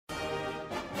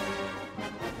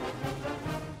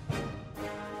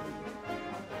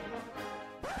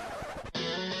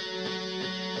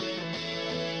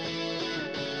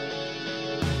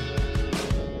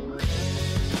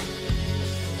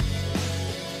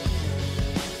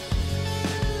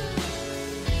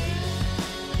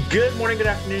Good morning, good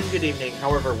afternoon, good evening,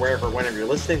 however, wherever, whenever you're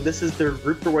listening. This is the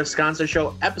Root for Wisconsin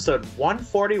show, episode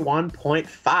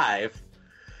 141.5,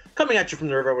 coming at you from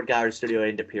the Riverwood Gallery Studio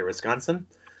in De Pere, Wisconsin.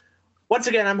 Once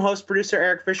again, I'm host, producer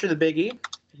Eric Fisher, the Big E.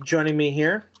 Joining me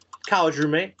here, college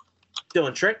roommate,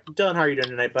 Dylan Trick. Dylan, how are you doing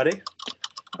tonight, buddy?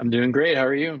 I'm doing great. How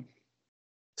are you?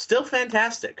 Still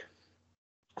fantastic.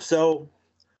 So,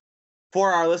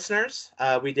 for our listeners,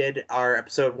 we did our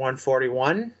episode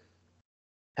 141,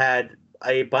 had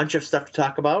a bunch of stuff to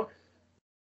talk about,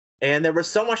 and there was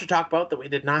so much to talk about that we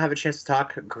did not have a chance to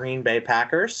talk Green Bay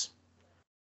Packers,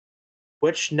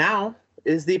 which now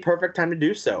is the perfect time to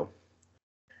do so.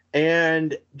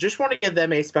 And just want to give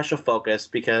them a special focus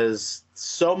because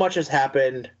so much has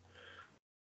happened,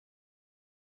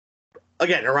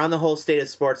 again, around the whole state of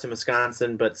sports in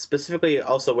Wisconsin, but specifically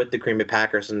also with the Green Bay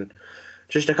Packers, and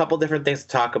just a couple different things to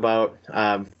talk about.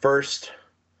 First,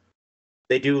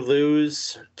 they do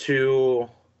lose to...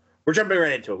 We're jumping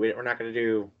right into it. We're not going to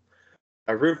do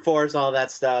a root fors, all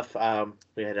that stuff.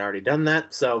 We had already done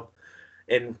that. So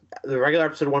in the regular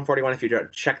episode 141, if you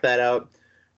check that out,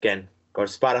 again, go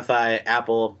to Spotify,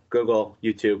 Apple, Google,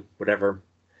 YouTube, whatever.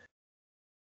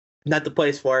 Not the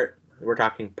place for it. We're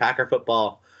talking Packer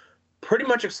football pretty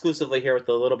much exclusively here with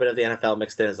a little bit of the NFL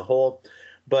mixed in as a whole.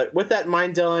 But with that in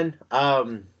mind, Dylan,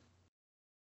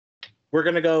 we're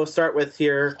going to go start with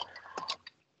here...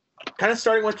 Kind of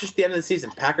starting with just the end of the season.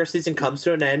 Packers season comes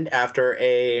to an end after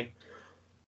a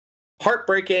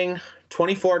heartbreaking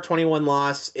 24-21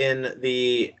 loss in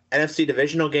the NFC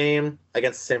divisional game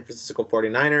against the San Francisco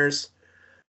 49ers.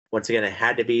 Once again, it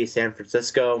had to be San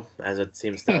Francisco, as it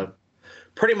seems to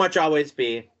pretty much always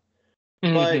be.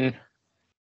 But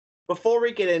before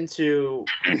we get into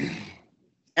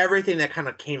everything that kind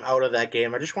of came out of that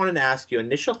game, I just wanted to ask you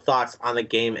initial thoughts on the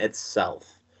game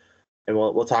itself. And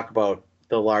we'll talk about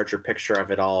the larger picture of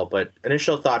it all, but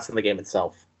initial thoughts on the game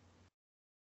itself.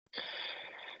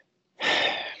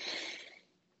 I'm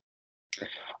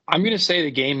going to say the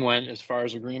game went, as far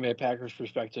as a Green Bay Packers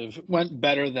perspective, went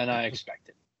better than I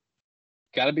expected.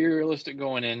 Got to be realistic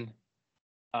going in.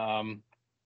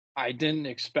 I didn't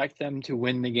expect them to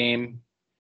win the game.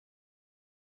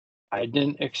 I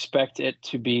didn't expect it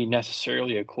to be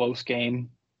necessarily a close game.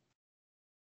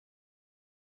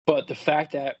 But the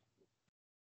fact that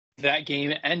that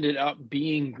game ended up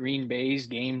being Green Bay's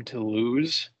game to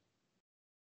lose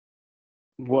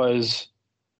was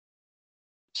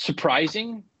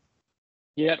surprising,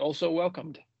 yet also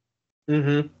welcomed.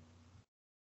 Mm-hmm.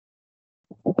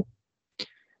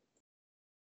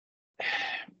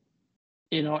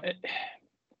 You know,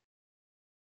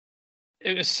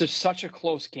 it was such a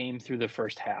close game through the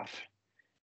first half.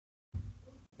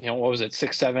 You know, what was it?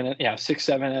 6-7? Yeah,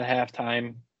 6-7 at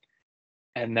halftime.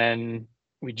 And then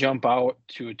we jump out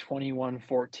to a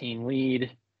 21-14 lead.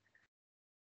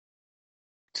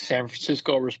 San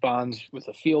Francisco responds with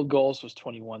a field goal, so it's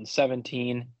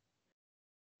 21-17.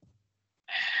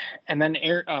 And then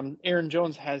Aaron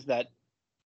Jones has that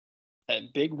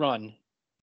big run.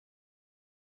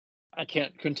 I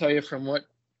couldn't tell you from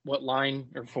what line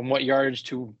or from what yardage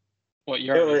to what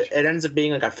yardage. It ends up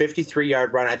being like a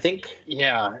 53-yard run, I think.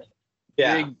 Yeah.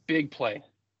 Big play.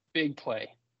 Big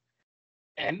play.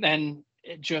 And then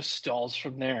it just stalls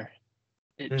from there.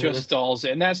 It just stalls.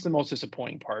 And that's the most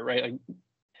disappointing part, right?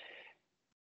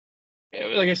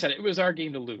 Like I said, it was our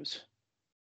game to lose.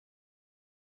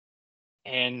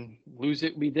 And lose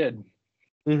it we did.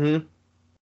 Mm-hmm.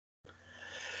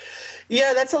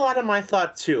 Yeah, that's a lot of my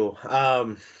thought, too.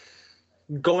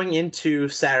 Going into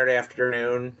Saturday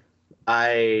afternoon,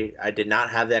 I did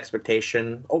not have the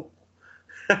expectation.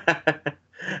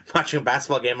 Watching a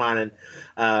basketball game on,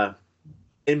 and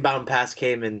inbound pass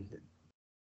came and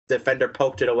defender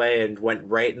poked it away and went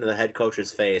right into the head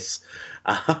coach's face.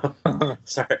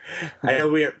 Sorry,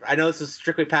 I know this is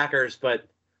strictly Packers, but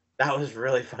that was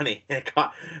really funny. It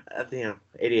caught,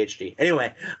 ADHD.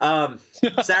 Anyway,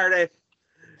 Saturday,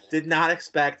 did not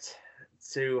expect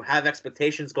to have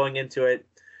expectations going into it.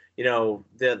 You know,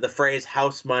 the phrase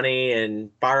house money and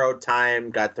borrowed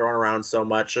time got thrown around so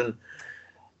much, and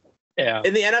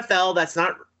in the NFL, that's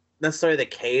not necessarily the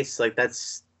case. Like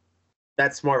that's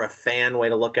more of a fan way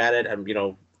to look at it. And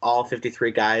all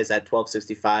 53 guys at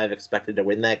 1265 expected to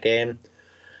win that game.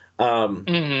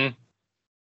 And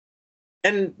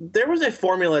there was a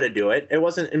formula to do it. It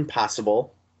wasn't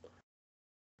impossible,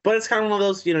 but it's kind of one of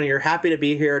those, you're happy to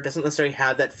be here. It doesn't necessarily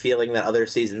have that feeling that other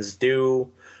seasons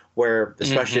do, where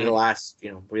especially the last,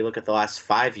 we look at the last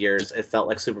 5 years, it felt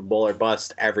like Super Bowl or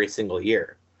bust every single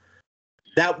year.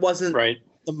 That wasn't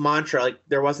the mantra. Like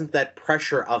there wasn't that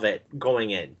pressure of it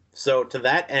going in. So to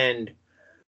that end,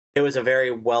 it was a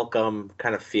very welcome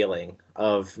kind of feeling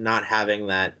of not having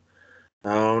that,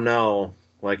 oh no,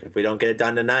 like if we don't get it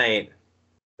done tonight,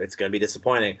 it's going to be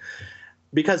disappointing.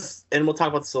 Because, and we'll talk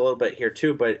about this a little bit here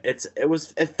too, but it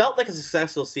felt like a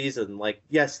successful season. Like,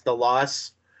 yes, the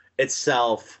loss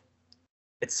itself,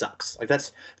 it sucks. Like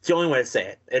that's the only way to say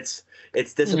it.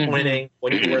 It's disappointing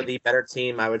when you were the better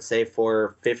team, I would say,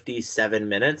 for 57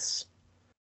 minutes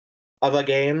of a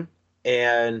game,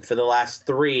 and for the last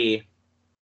three,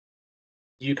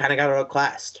 you kind of got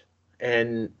outclassed,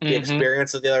 and the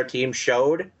experience of the other team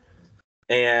showed,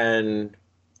 and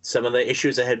some of the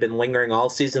issues that had been lingering all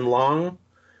season long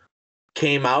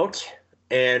came out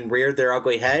and reared their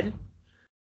ugly head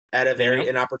at a very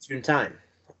inopportune time.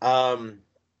 To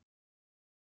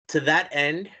that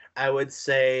end, I would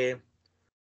say,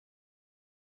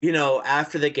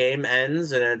 after the game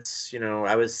ends and it's,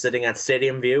 I was sitting at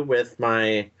Stadium View with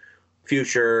my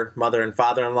future mother and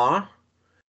father-in-law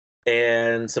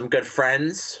and some good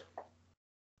friends.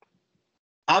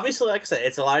 Obviously, like I said,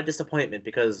 it's a lot of disappointment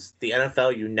because the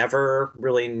NFL, you never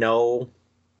really know.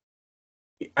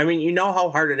 I mean, you know how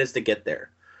hard it is to get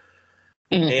there.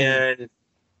 And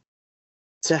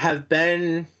to have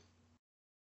been,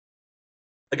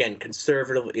 again,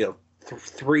 conservative,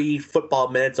 3 football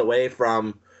minutes away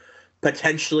from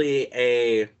potentially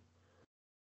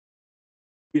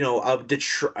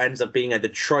Detroit ends up being a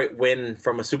Detroit win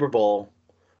from a Super Bowl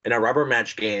in a rubber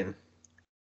match game.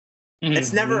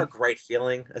 It's never a great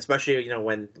feeling, especially,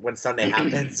 when Sunday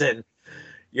happens and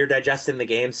you're digesting the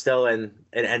game still, and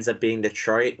it ends up being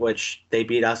Detroit, which they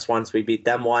beat us once, we beat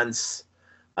them once.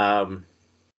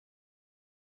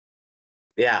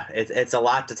 It's a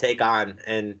lot to take on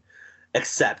and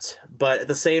accept, but at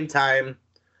the same time,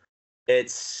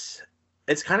 it's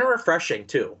kind of refreshing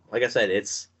too. Like I said,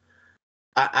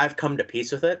 I've come to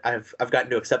peace with it. I've gotten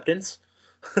to acceptance.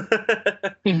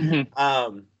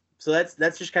 So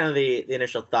that's just kind of the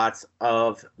initial thoughts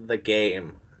of the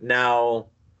game. Now,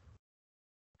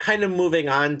 kind of moving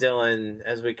on, Dylan,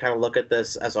 as we kind of look at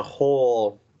this as a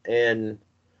whole, and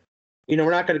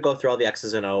we're not going to go through all the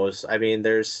X's and O's. I mean,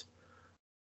 there's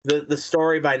the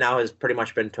story by now has pretty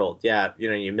much been told. Yeah,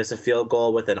 you miss a field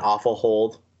goal with an awful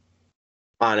hold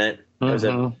on it.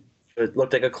 It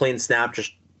looked like a clean snap,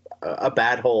 just a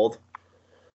bad hold,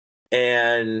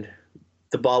 and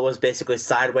the ball was basically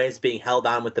sideways, being held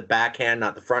on with the backhand,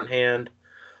 not the front hand.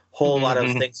 Whole lot of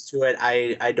things to it.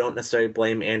 I don't necessarily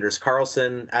blame Anders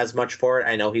Carlson as much for it.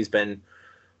 I know he's been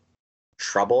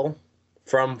trouble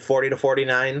from 40 to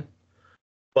 49,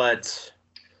 but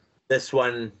this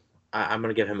one I'm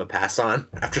going to give him a pass on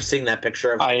after seeing that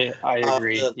picture of I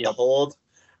agree. The hold.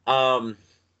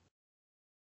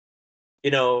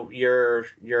 You're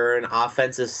an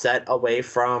offensive set away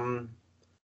from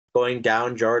going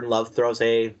down. Jordan Love throws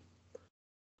a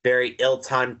very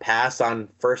ill-timed pass on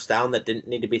first down that didn't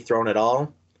need to be thrown at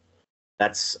all.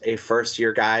 That's a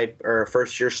first-year guy or a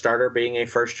first-year starter being a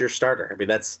first-year starter. I mean,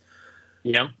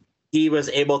 he was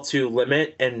able to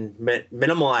limit and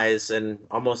minimize and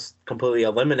almost completely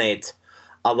eliminate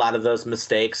a lot of those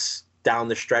mistakes down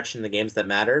the stretch in the games that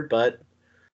mattered, but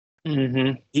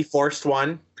he forced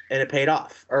one and it paid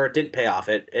off, or it didn't pay off.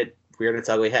 It reared its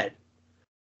ugly head.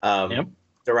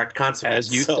 Direct consequence.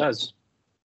 As youth does.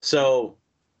 So,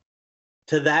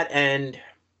 to that end,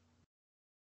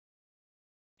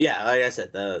 yeah, like I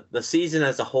said, the season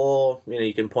as a whole,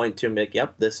 you can point to and be like,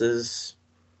 yep, this is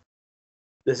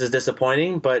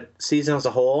disappointing, but season as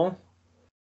a whole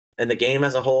and the game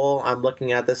as a whole, I'm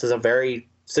looking at this as a very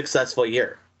successful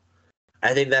year.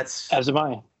 I think that's, as am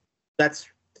I. That's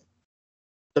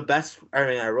the best. I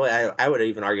mean, I would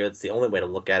even argue it's the only way to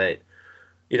look at it.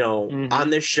 On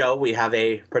this show, we have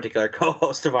a particular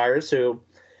co-host of ours who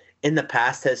in the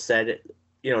past has said,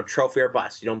 trophy or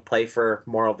bust. You don't play for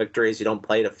moral victories. You don't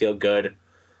play to feel good.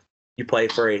 You play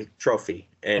for a trophy.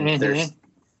 And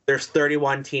there's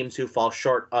 31 teams who fall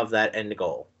short of that end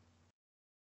goal.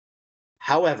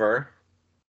 However,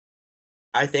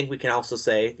 I think we can also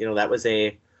say, that was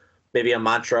maybe a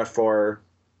mantra for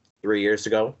 3 years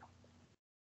ago.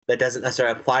 That doesn't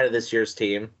necessarily apply to this year's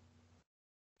team.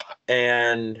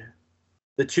 And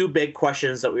the two big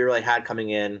questions that we really had coming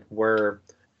in were,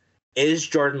 is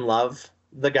Jordan Love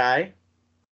the guy?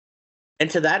 And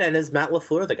to that end, is Matt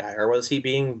LaFleur the guy? Or was he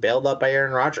being bailed up by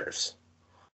Aaron Rodgers?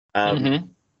 I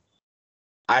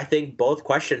think both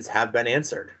questions have been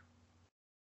answered.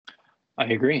 I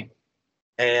agree.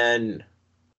 And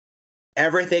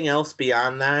everything else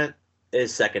beyond that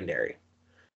is secondary.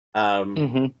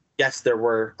 Yes, there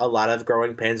were a lot of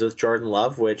growing pains with Jordan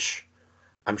Love, which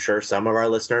I'm sure some of our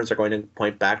listeners are going to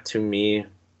point back to me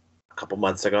a couple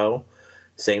months ago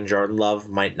saying Jordan Love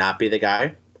might not be the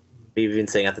guy, even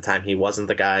saying at the time he wasn't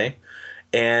the guy,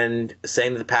 and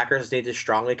saying that the Packers need to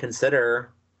strongly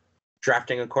consider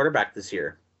drafting a quarterback this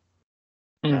year.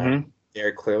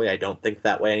 Very clearly, I don't think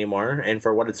that way anymore. And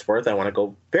for what it's worth, I want to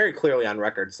go very clearly on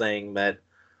record saying that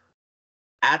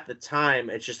at the time,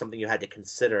 it's just something you had to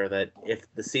consider, that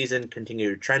if the season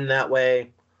continued to trend that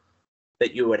way,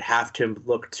 that you would have to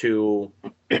look to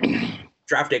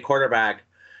draft a quarterback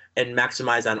and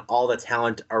maximize on all the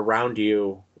talent around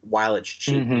you while it's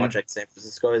cheap, much like San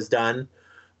Francisco has done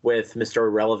with Mr.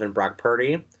 Irrelevant Brock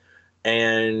Purdy.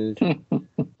 And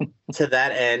to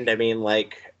that end,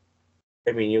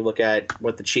 you look at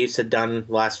what the Chiefs had done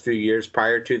the last few years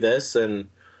prior to this, and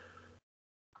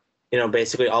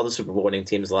basically all the Super Bowl winning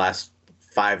teams the last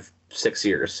 5-6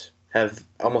 years have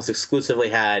almost exclusively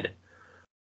had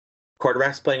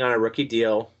quarterbacks playing on a rookie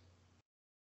deal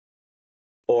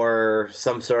or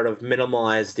some sort of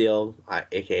minimalized deal,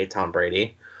 aka Tom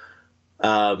Brady,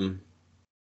 that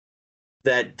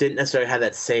didn't necessarily have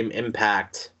that same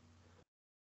impact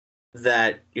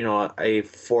that a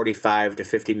 $45 to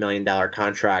 $50 million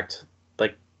contract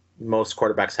like most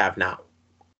quarterbacks have now,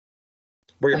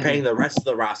 where you're paying the rest of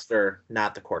the roster,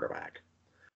 not the quarterback.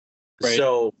 Right.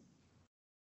 So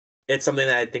it's something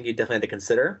that I think you definitely have to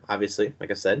consider. Obviously, like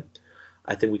I said,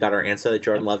 I think we got our answer that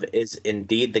Jordan Love is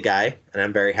indeed the guy, and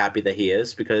I'm very happy that he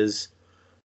is, because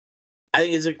I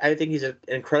think he's an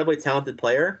incredibly talented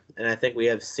player, and I think we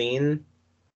have seen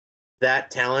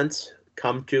that talent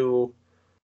come to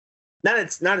not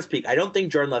his peak. I don't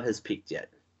think Jordan Love has peaked yet.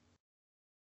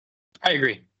 I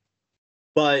agree.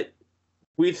 But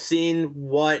we've seen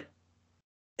what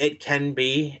it can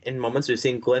be in moments. We've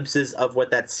seen glimpses of what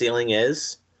that ceiling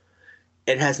is.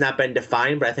 It has not been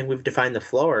defined, but I think we've defined the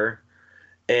floor.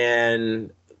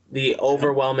 And the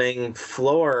overwhelming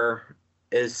floor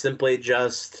is simply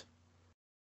just...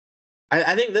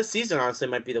 I think this season, honestly,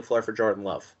 might be the floor for Jordan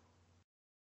Love.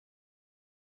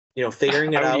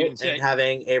 Figuring it out and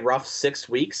having a rough 6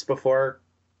 weeks before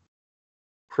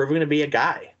proving to be a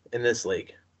guy in this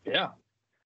league. Yeah.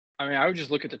 I would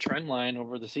just look at the trend line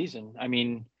over the season.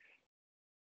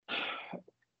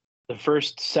 The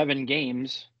first 7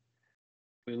 games,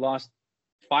 we lost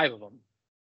 5 of them.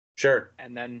 Sure.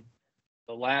 And then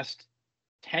the last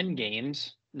 10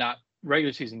 games, not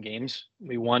regular season games,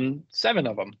 we won 7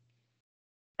 of them.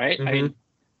 Right? Mm-hmm.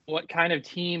 What kind of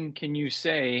team can you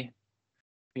say,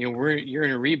 you're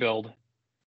in a rebuild,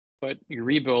 but your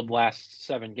rebuild lasts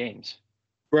 7 games?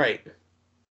 Right.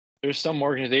 There's some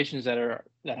organizations that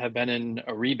have been in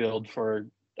a rebuild for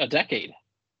a decade,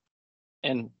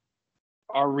 and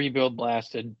our rebuild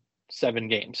lasted 7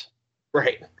 games.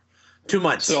 Right. 2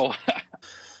 months. So,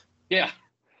 yeah.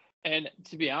 And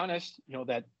to be honest,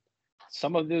 that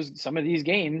some of these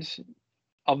games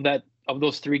of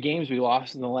those 3 games we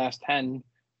lost in the last 10,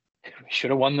 we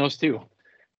should have won those too.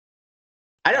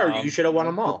 I'd argue you should have won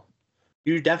them all.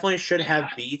 You definitely should have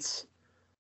beat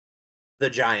the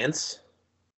Giants.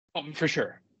 Oh, for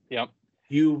sure. Yep.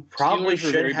 You probably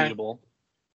should have. Beatable.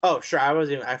 Oh, sure. I was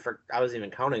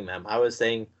even counting them. I was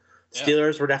saying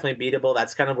Steelers were definitely beatable.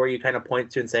 That's kind of where you kind of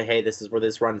point to and say, hey, this is where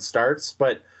this run starts.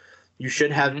 But you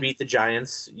should have beat the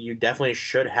Giants. You definitely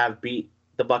should have beat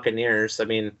the Buccaneers.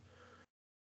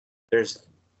 There's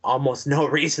almost no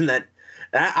reason that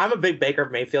I'm a big Baker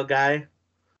Mayfield guy.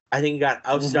 I think he got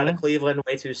ousted out of Cleveland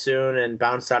way too soon and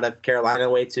bounced out of Carolina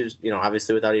way too,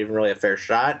 obviously without even really a fair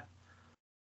shot.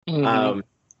 The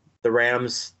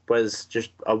Rams was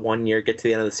just a 1 year get to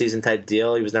the end of the season type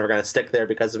deal. He was never going to stick there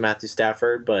because of Matthew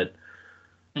Stafford, but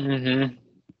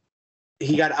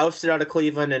he got ousted out of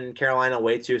Cleveland and Carolina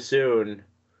way too soon.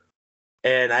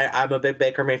 And I'm a big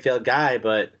Baker Mayfield guy,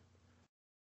 but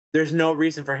there's no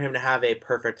reason for him to have a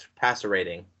perfect passer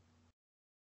rating.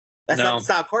 That's not the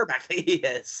style quarterback that he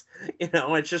is.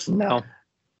 It's just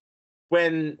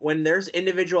when there's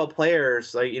individual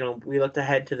players, like, we looked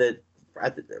ahead to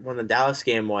when the Dallas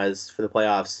game was for the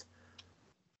playoffs.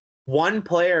 One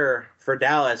player for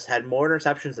Dallas had more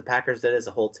interceptions the Packers did as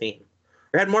a whole team.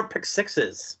 Or had more pick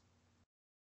sixes.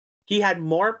 He had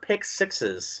more pick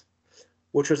sixes,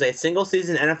 which was a single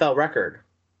season NFL record,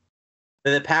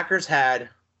 than the Packers had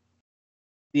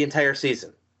the entire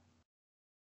season.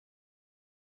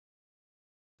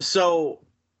 So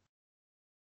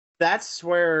that's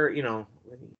where,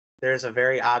 there's a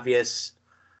very obvious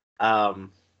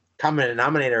common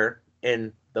denominator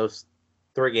in those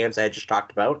 3 games I just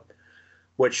talked about,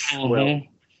 which will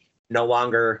no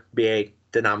longer be a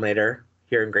denominator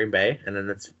here in Green Bay, and then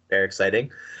that's very exciting.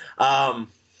 But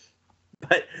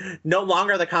no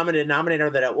longer the common denominator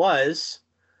that it was,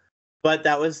 but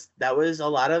that was a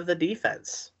lot of the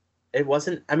defense. it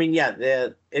wasn't. I mean, yeah,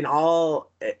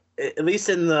 at least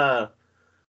in the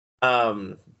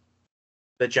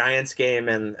Giants game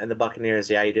and the Buccaneers,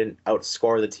 yeah, you didn't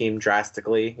outscore the team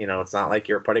drastically. It's not like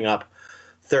you're putting up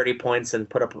 30 points and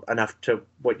put up enough to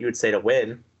what you would say to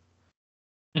win.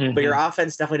 Mm-hmm. But your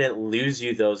offense definitely didn't lose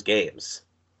you those games.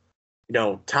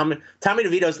 Tommy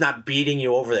DeVito's not beating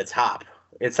you over the top.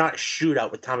 It's not a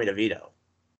shootout with Tommy DeVito.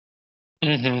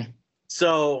 Mm-hmm.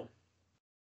 So,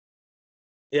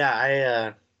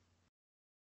 yeah,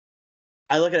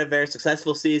 I look at a very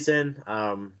successful season.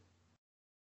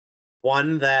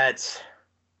 One that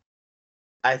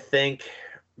I think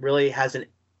really has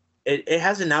it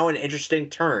has now an interesting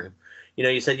turn.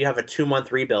 You said you have a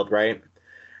 2-month rebuild, right?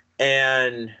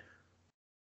 And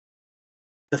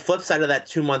the flip side of that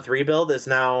 2-month rebuild is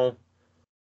now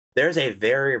there's a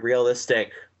very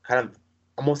realistic kind of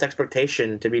almost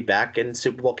expectation to be back in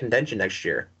Super Bowl contention next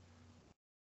year.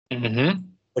 Mm-hmm.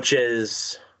 Which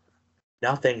is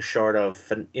nothing short of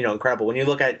incredible. When you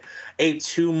look at a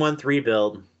 2-month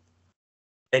rebuild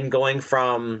and going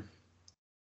from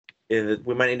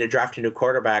we might need to draft a new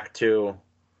quarterback to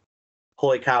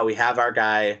holy cow, we have our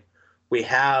guy, we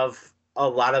have a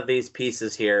lot of these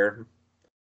pieces here,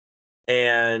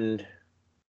 and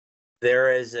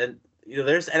there's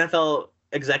NFL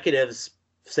executives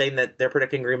saying that they're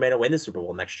predicting Green Bay to win the Super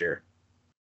Bowl next year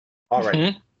already.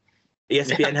 Mm-hmm.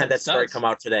 ESPN had that story come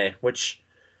out today, which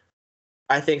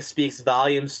I think speaks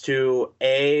volumes to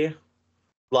A,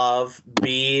 Love,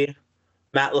 B,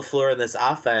 Matt LaFleur in this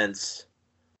offense,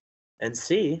 and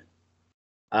C,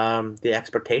 the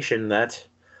expectation that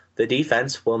the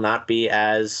defense will not be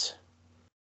as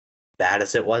bad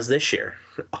as it was this year.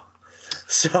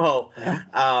 So,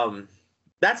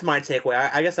 that's my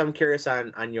takeaway. I guess I'm curious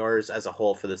on yours as a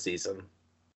whole for the season.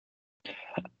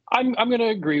 I'm going to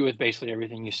agree with basically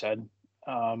everything you said.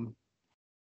 Kind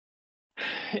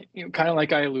of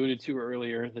like I alluded to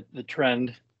earlier, the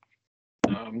trend.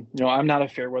 I'm not a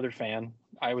fair weather fan.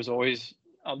 I was always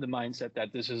of the mindset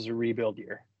that this is a rebuild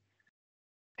year.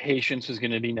 Patience is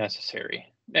going to be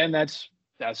necessary, and that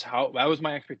was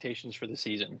my expectations for the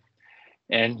season.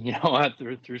 And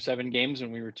through 7 games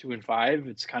and we were 2-5,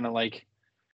 it's kind of like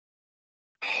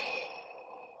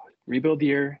rebuild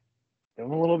year, give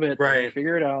them a little bit, right?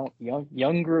 Figure it out.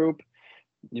 Young group,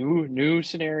 new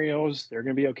scenarios. They're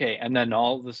going to be okay. And then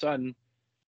all of a sudden,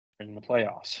 they're in the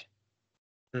playoffs,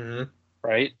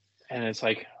 right? And it's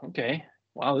like, okay,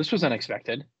 wow, this was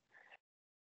unexpected.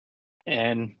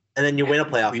 And then you win a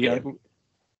playoff game.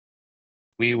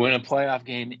 We win a playoff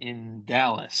game in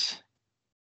Dallas.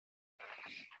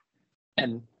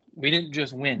 And we didn't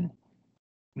just win.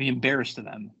 We embarrassed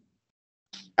them.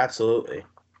 Absolutely.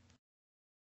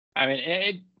 I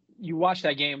mean, you watch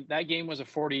that game. That game was a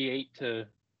 48-16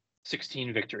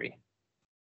 victory.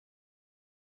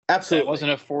 Absolutely. It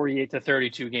wasn't a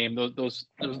 48-32 game. Those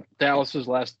Dallas's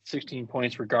last 16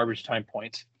 points were garbage time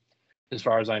points, as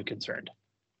far as I'm concerned.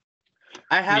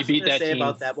 I have something to say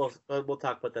about that. We'll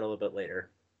talk about that a little bit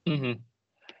later. Mm-hmm.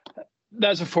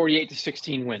 That's a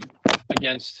 48-16 win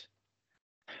against.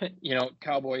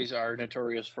 Cowboys are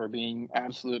notorious for being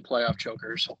absolute playoff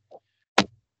chokers.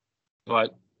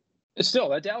 But still,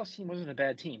 that Dallas team wasn't a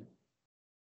bad team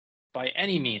by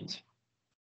any means.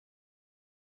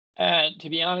 And to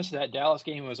be honest, that Dallas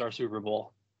game was our Super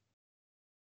Bowl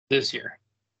this year,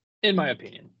 in my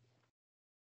opinion.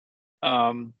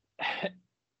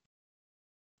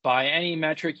 By any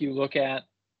metric you look at,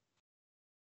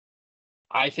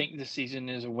 I think this season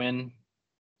is a win,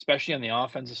 especially on the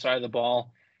offensive side of the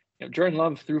ball. Jordan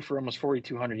Love threw for almost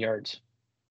 4,200 yards.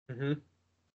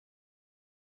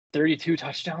 32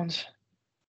 touchdowns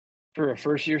for a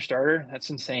first-year starter. That's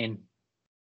insane.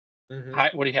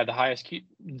 What do you have? The highest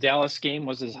Dallas game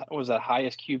was the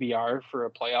highest QBR for a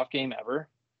playoff game ever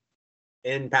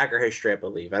in Packer history, I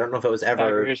believe. I don't know if it was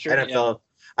ever NFL. Yeah.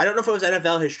 I don't know if it was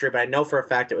NFL history, but I know for a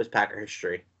fact it was Packer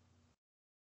history.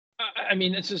 I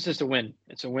mean, it's just a win.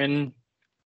 It's a win.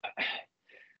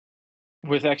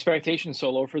 With expectations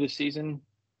so low for the season,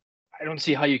 I don't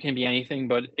see how you can be anything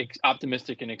but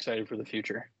optimistic and excited for the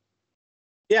future.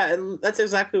 Yeah, and that's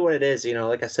exactly what it is.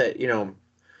 Like I said,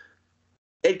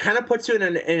 it kind of puts you in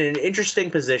an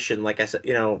interesting position. Like I said,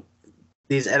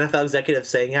 these NFL executives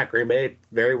saying, yeah, Green Bay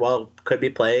very well could be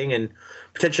playing and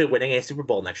potentially winning a Super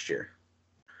Bowl next year.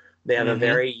 They have a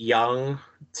very young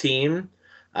team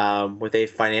with a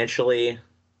financially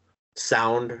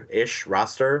sound-ish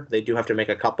roster. They do have to make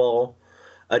a couple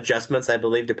adjustments, I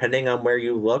believe, depending on where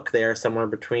you look. They are somewhere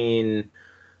between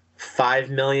 $5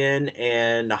 million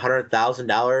and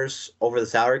 $100,000 over the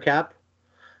salary cap,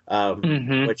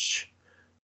 which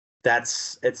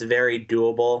it's very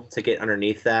doable to get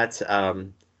underneath that.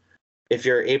 If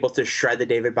you're able to shred the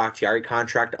David Bakhtiari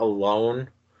contract alone,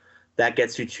 that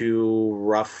gets you to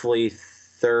roughly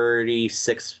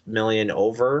 36 million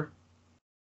over.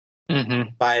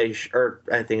 Or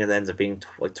I think it ends up being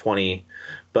like 20,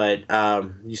 but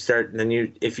you start, and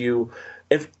then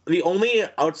if the only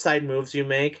outside moves you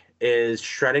make is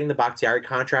shredding the Bakhtiari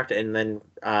contract and then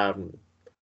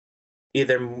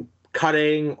either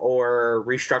cutting or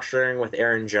restructuring with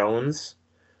Aaron Jones,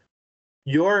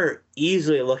 you're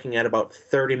easily looking at about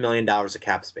 $30 million of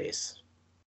cap space.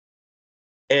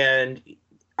 And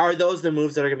are those the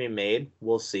moves that are going to be made?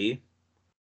 We'll see.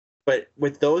 But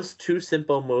with those two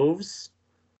simple moves,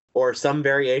 or some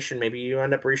variation, maybe you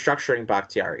end up restructuring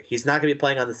Bakhtiari. He's not going to be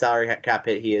playing on the salary cap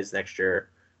hit he is next year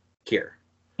here.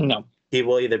 No. He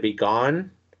will either be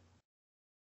gone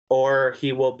or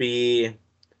he will be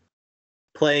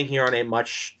playing here on a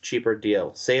much cheaper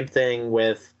deal. Same thing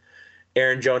with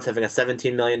Aaron Jones having a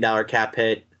 $17 million cap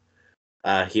hit.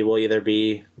 He will either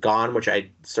be gone, which I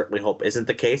certainly hope isn't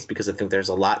the case, because I think there's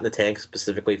a lot in the tank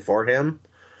specifically for him.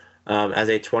 As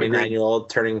a 29-year-old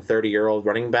turning 30-year-old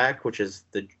running back, which is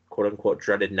the quote-unquote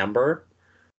dreaded number.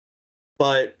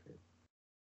 But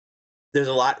there's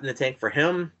a lot in the tank for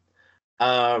him.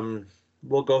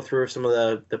 We'll go through some of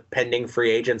the pending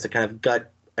free agents and kind of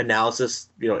gut analysis,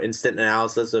 instant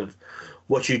analysis of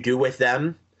what you do with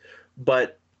them.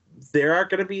 But there's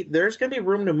going to be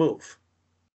room to move.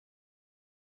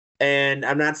 And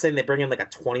I'm not saying they bring in like a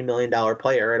 $20 million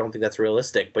player. I don't think that's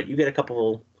realistic. But you get a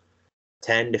couple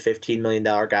 $10 to $15 million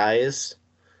guys,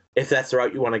 if that's the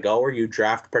route you want to go, or you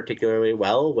draft particularly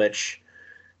well, which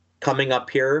coming up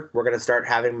here, we're going to start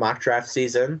having mock draft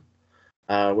season,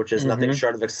 which is nothing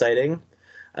short of exciting.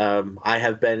 I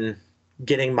have been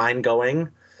getting mine going.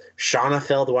 Shauna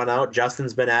filled one out.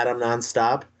 Justin's been at them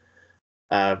nonstop.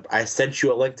 I sent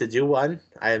you a link to do one.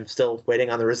 I am still waiting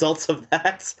on the results of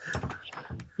that.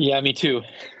 Yeah, me too.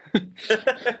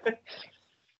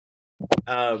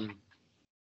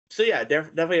 So yeah,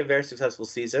 definitely a very successful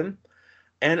season.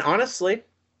 And honestly,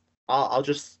 I'll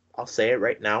say it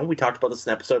right now. We talked about this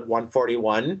in episode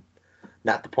 141,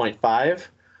 not the 0.5.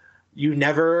 You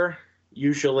never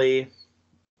usually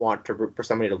want to root for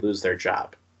somebody to lose their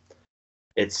job.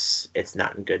 It's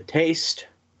not in good taste.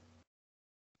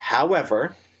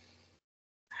 However,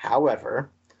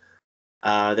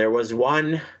 there was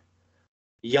one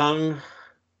young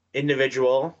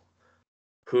individual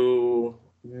who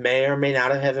may or may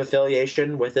not have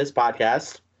affiliation with this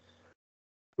podcast,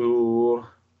 who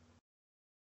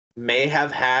may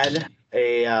have had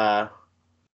a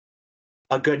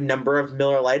good number of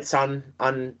Miller Lights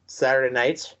on Saturday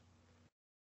nights,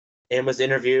 and was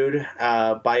interviewed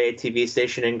by a TV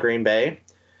station in Green Bay,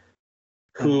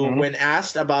 who, when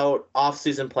asked about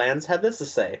off-season plans, had this to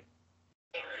say.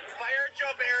 Fire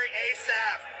Joe Barry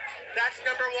ASAP. That's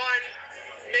number one.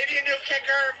 Maybe a new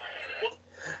kicker.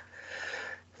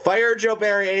 Fire Joe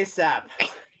Barry ASAP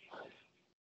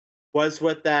was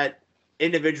what that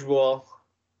individual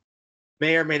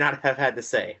may or may not have had to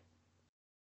say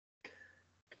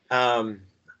on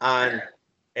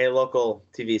a local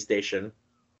TV station.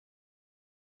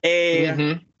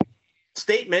 A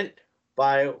statement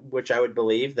by which I would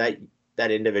believe that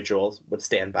individual would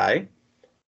stand by,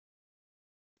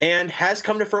 and has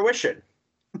come to fruition,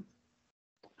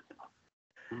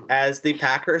 as the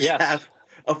Packers have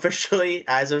officially,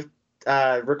 as of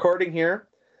recording here,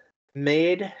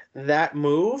 made that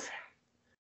move.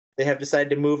 They have decided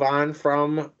to move on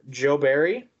from Joe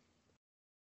Barry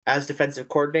as defensive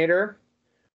coordinator.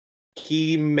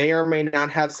 He may or may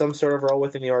not have some sort of role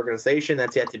within the organization.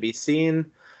 That's yet to be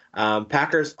seen.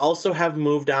 Packers also have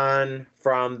moved on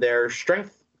from their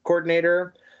strength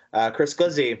coordinator, Chris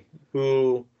Glizzy,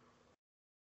 who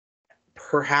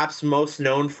perhaps most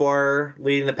known for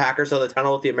leading the Packers out of the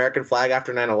tunnel with the American flag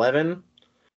after 9/11.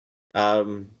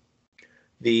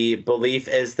 The belief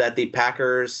is that the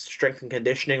Packers strength and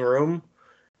conditioning room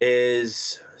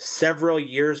is several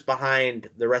years behind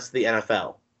the rest of the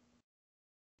NFL,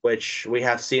 which we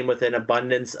have seen with an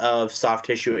abundance of soft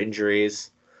tissue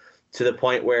injuries, to the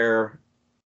point where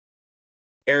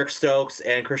Eric Stokes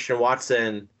and Christian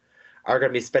Watson are going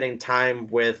to be spending time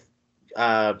with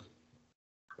the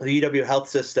UW Health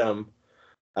System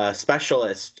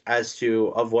specialist as to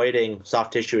avoiding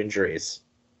soft tissue injuries,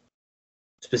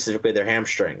 specifically their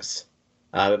hamstrings.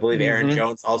 I believe Aaron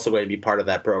Jones also going to be part of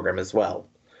that program as well.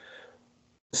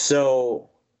 So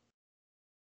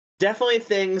definitely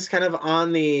things kind of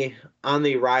on the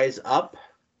rise up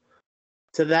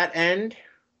to that end.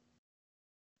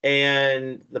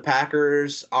 And the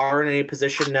Packers are in a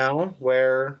position now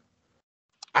where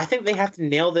I think they have to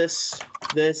nail this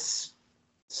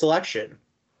selection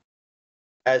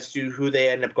as to who they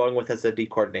end up going with as the D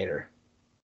coordinator.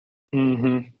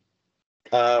 Mm-hmm.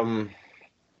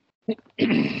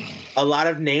 A lot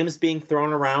of names being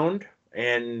thrown around,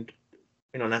 and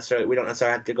we don't necessarily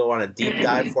have to go on a deep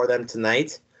dive for them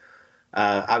tonight.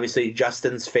 Obviously,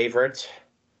 Justin's favorite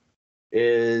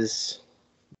is,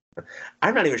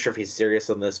 I'm not even sure if he's serious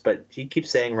on this, but he keeps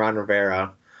saying Ron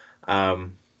Rivera.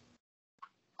 I'm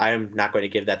not going to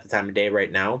give that the time of day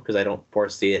right now because I don't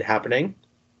foresee it happening.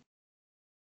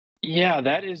 Yeah,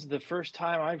 that is the first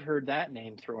time I've heard that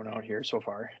name thrown out here so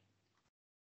far.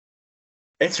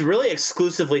 It's really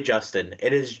exclusively Justin.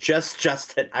 It is just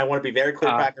Justin. I want to be very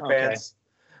clear, Packer fans.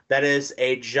 That is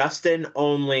a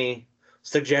Justin-only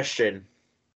suggestion.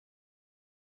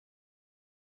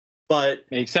 But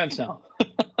makes sense now.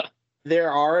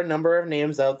 There are a number of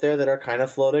names out there that are kind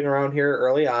of floating around here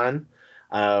early on.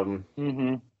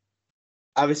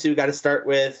 Obviously, we got to start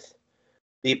with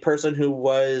the person who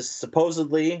was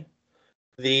supposedly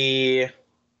the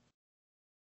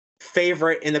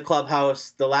favorite in the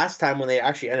clubhouse the last time when they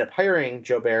actually ended up hiring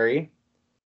Joe Barry,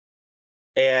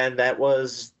 and that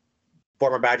was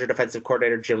former Badger defensive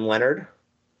coordinator Jim Leonhard.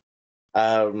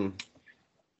 That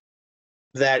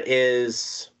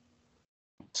is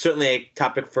certainly a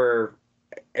topic for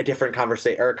a different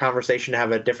conversation to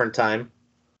have a different time.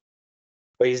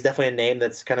 But he's definitely a name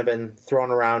that's kind of been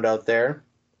thrown around out there.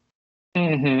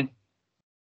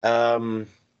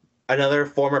 Another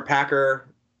former Packer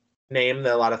name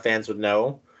that a lot of fans would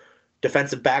know,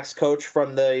 defensive backs coach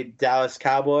from the Dallas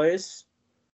Cowboys,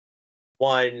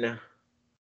 one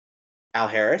Al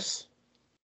Harris.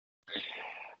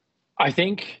 I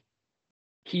think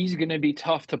he's going to be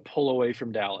tough to pull away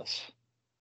from Dallas.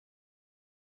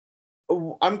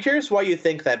 I'm curious why you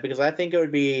think that, because I think that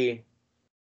would be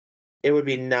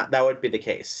the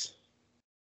case.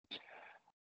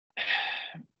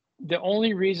 The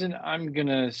only reason I'm going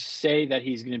to say that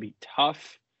he's going to be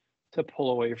tough to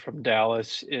pull away from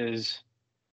Dallas is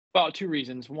about two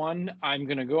reasons. One, I'm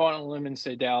going to go on a limb and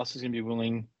say Dallas is going to be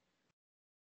willing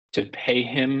to pay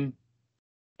him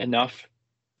enough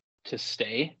to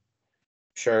stay.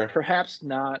 Sure. Perhaps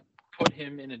not put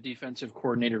him in a defensive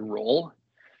coordinator role,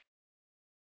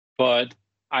 but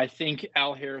I think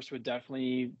Al Harris would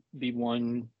definitely be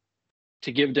one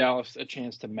to give Dallas a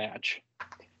chance to match.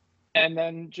 And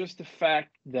then just the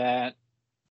fact that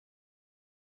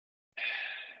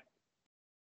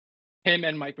him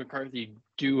and Mike McCarthy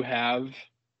do have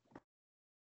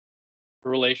a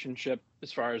relationship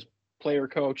as far as player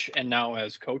coach and now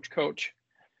as coach.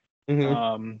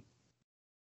 Mm-hmm.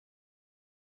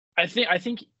 I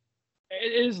think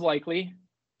it is likely.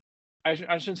 I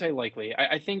shouldn't say likely.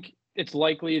 I think it's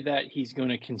likely that he's going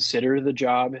to consider the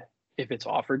job if it's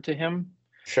offered to him.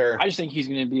 Sure. I just think he's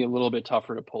going to be a little bit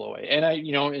tougher to pull away. And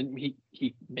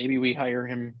he maybe we hire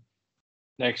him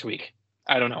next week.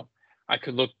 I don't know.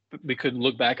 We could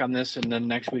look back on this, and then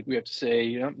next week we have to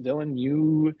say, Dylan,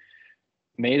 you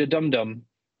made a dum-dum.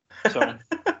 So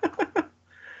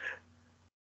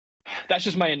that's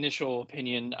just my initial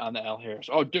opinion on the Al Harris.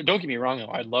 Oh, don't get me wrong, though.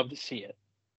 I'd love to see it.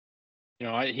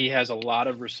 He has a lot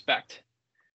of respect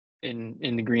in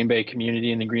the Green Bay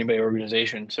community and the Green Bay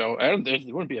organization. So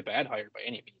it wouldn't be a bad hire by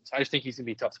any means. I just think he's going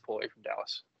to be tough to pull away from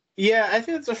Dallas. Yeah, I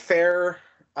think it's a fair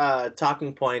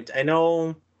talking point. I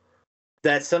know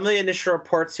that some of the initial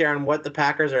reports here on what the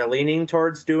Packers are leaning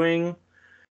towards doing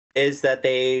is that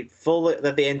they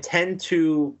intend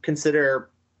to consider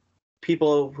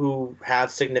people who have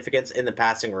significance in the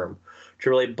passing room to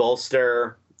really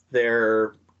bolster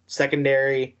their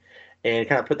secondary and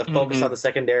kind of put the focus on the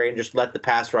secondary and just let the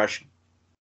pass rush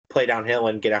play downhill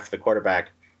and get after the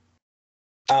quarterback.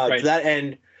 Right. To that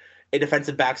end, a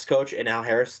defensive backs coach in Al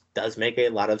Harris does make a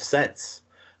lot of sense.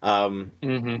 And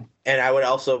I would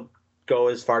also go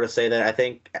as far to say that I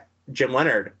think Jim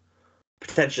Leonhard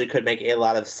potentially could make a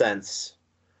lot of sense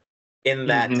in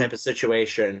that type of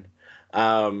situation.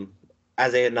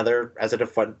 As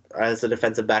a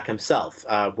defensive back himself,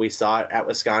 we saw it at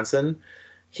Wisconsin.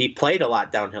 He played a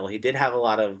lot downhill. He did have a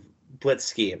lot of blitz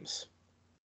schemes.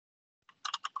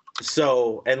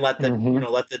 So, and let the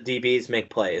DBs make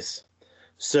plays.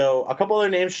 So, a couple other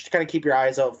names to kind of keep your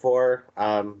eyes out for.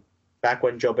 Back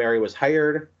when Joe Barry was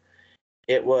hired,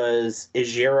 it was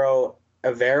Ejiro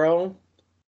Evero,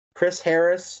 Chris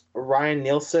Harris, Ryan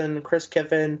Nielsen, Chris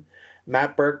Kiffin,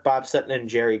 Matt Burke, Bob Sutton, and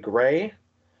Jerry Gray.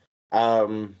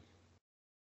 Nielsen,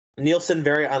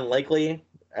 very unlikely,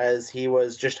 as he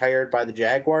was just hired by the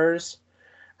Jaguars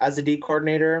as a D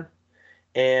coordinator.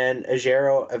 And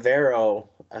Ejiro Evero,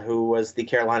 who was the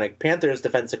Carolina Panthers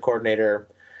defensive coordinator,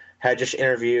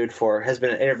 has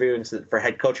been interviewing for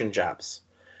head coaching jobs.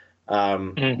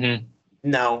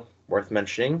 Now, worth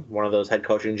mentioning, one of those head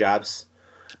coaching jobs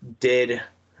did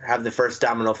have the first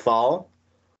domino fall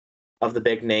of the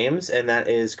big names, and that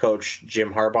is Coach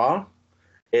Jim Harbaugh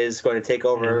is going to take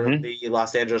over the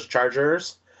Los Angeles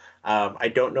Chargers. I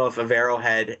don't know if Avero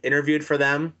had interviewed for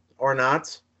them or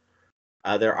not.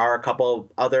 There are a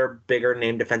couple other bigger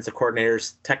name defensive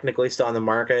coordinators technically still on the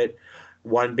market,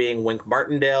 one being Wink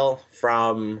Martindale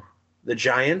from the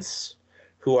Giants,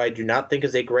 who I do not think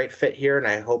is a great fit here, and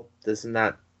I hope does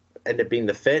not end up being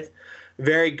the fit.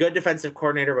 Very good defensive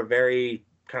coordinator, but very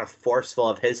kind of forceful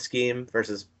of his scheme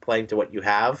versus playing to what you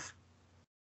have.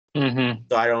 So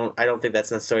I don't think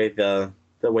that's necessarily the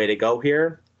way to go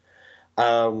here.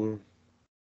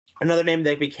 Another name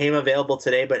that became available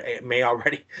today, but it may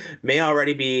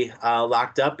already be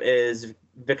locked up, is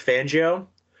Vic Fangio,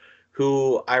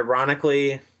 who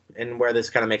ironically, and where this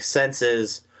kind of makes sense,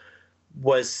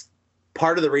 was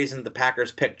part of the reason the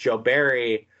Packers picked Joe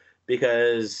Barry,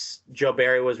 because Joe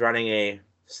Barry was running a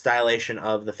stylization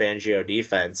of the Fangio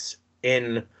defense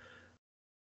in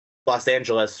Los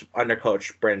Angeles under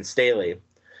coach Brandon Staley.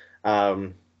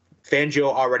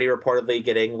 Fangio already reportedly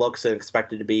getting looks and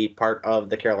expected to be part of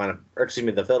the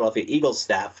Philadelphia Eagles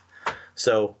staff.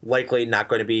 So likely not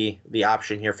going to be the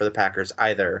option here for the Packers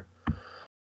either.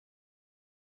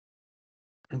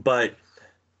 But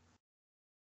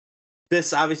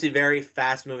this obviously very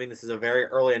fast moving. This is a very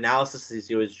early analysis.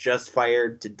 He was just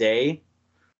fired today.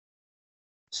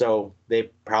 So they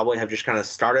probably have just kind of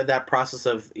started that process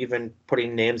of even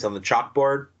putting names on the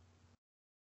chalkboard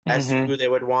as to who they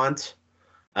would want.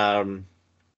 I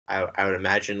would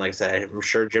imagine, like I said, I'm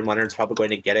sure Jim Leonard's probably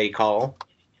going to get a call.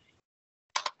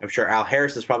 I'm sure Al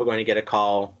Harris is probably going to get a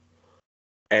call,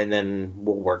 and then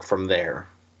we'll work from there.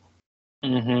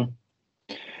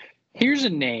 Here's a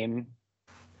name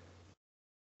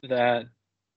that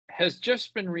has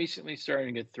just been recently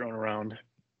starting to get thrown around.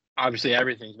 Obviously,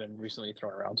 everything's been recently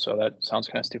thrown around, so that sounds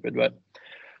kind of stupid, but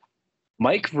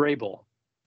Mike Vrabel.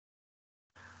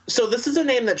 So this is a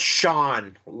name that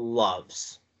Sean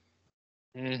loves.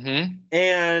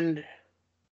 And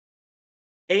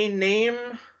a name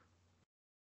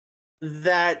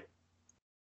that,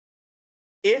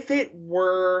 if it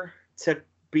were to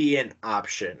be an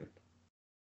option,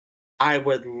 I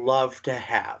would love to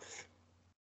have.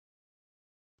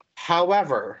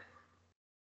 However,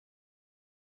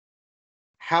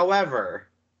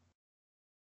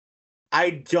 I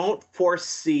don't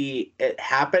foresee it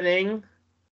happening,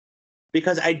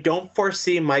 because I don't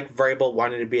foresee Mike Vrabel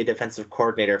wanting to be a defensive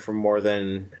coordinator for more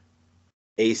than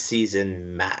a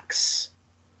season max.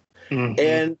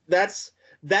 And that's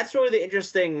really the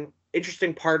interesting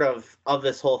part of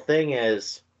this whole thing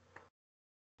is,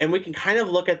 and we can kind of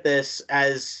look at this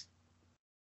as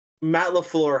Matt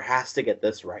LaFleur has to get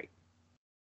this right.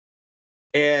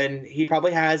 And he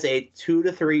probably has a 2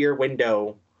 to 3 year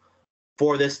window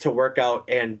for this to work out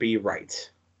and be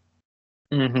right.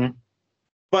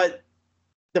 But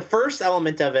the first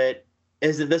element of it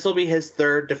is that this will be his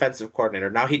third defensive coordinator.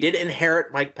 Now, he did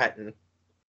inherit Mike Pettin.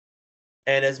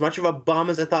 And as much of a bum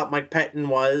as I thought Mike Pettin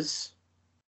was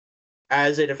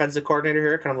as a defensive coordinator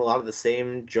here, kind of a lot of the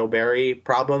same Joe Barry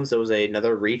problems. It was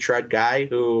another retread guy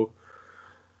who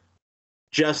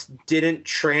just didn't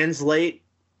translate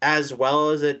as well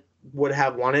as it would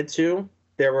have wanted to.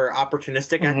 There were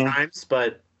opportunistic at times,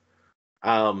 but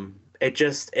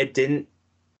it didn't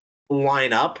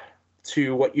line up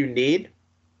to what you need.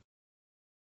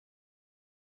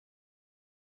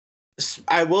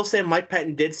 I will say Mike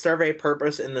Pettin did serve a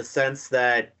purpose in the sense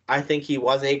that I think he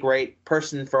was a great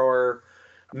person for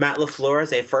Matt LaFleur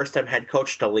as a first-time head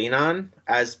coach to lean on,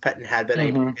 as Pettin had been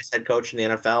a previous head coach in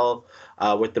the NFL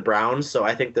with the Browns. So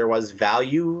I think there was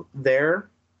value there.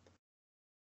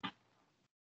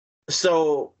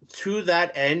 So to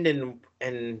that end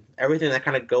and everything that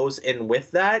kind of goes in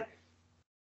with that,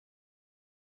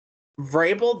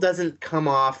 Vrabel doesn't come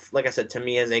off, like I said, to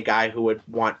me as a guy who would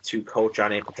want to coach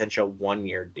on a potential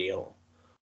 1-year deal.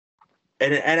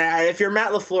 And if you're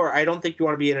Matt LaFleur, I don't think you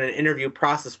want to be in an interview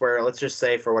process where, let's just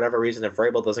say, for whatever reason, if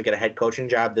Vrabel doesn't get a head coaching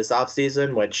job this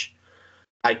offseason, which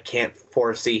I can't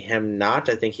foresee him not.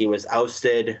 I think he was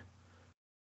ousted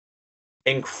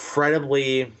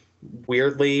incredibly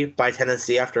weirdly by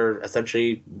Tennessee after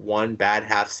essentially one bad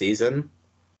half season,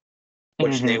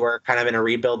 which they were kind of in a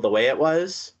rebuild the way it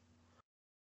was.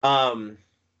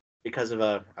 Because of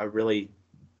a really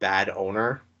bad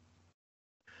owner.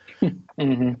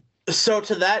 So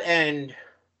to that end,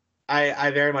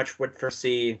 I very much would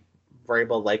foresee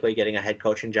Vrabel likely getting a head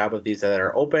coaching job of these that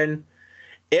are open.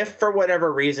 If for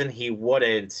whatever reason he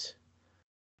wouldn't,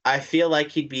 I feel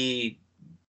like he'd be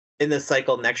in the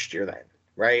cycle next year then,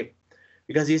 right?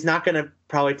 Because he's not going to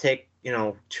probably take,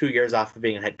 2 years off of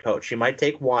being a head coach. He might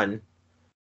take one,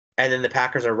 and then the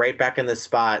Packers are right back in the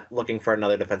spot looking for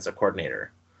another defensive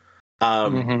coordinator.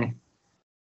 The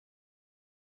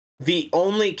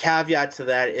only caveat to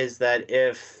that is that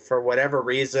if, for whatever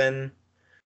reason,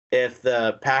 if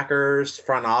the Packers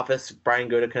front office, Brian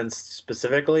Gutekunst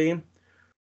specifically,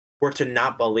 were to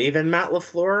not believe in Matt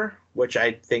LaFleur, which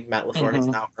I think Matt LaFleur has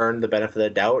now earned the benefit of the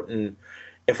doubt, and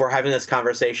if we're having this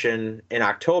conversation in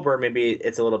October, maybe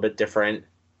it's a little bit different.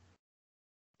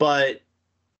 But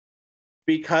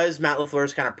because Matt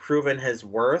LaFleur's kind of proven his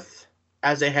worth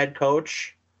as a head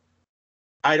coach,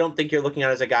 I don't think you're looking at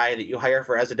as a guy that you hire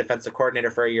for as a defensive coordinator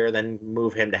for a year, then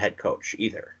move him to head coach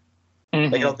either.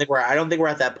 Like, I don't think we're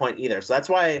at that point either. So that's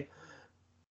why,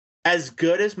 as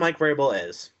good as Mike Vrabel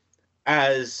is,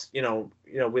 as we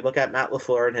look at Matt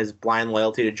LaFleur and his blind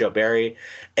loyalty to Joe Barry,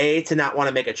 A, to not want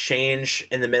to make a change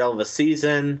in the middle of a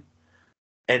season,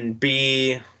 and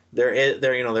B, there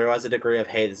was a degree of,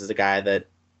 hey, this is a guy that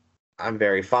I'm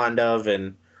very fond of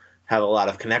and have a lot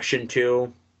of connection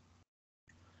to.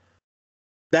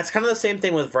 That's kind of the same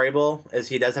thing with Vrabel, as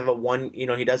he does have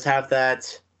he does have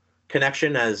that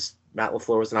connection, as Matt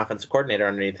LaFleur was an offensive coordinator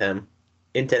underneath him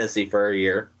in Tennessee for a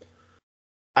year.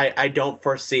 I don't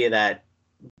foresee that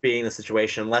being the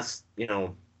situation unless,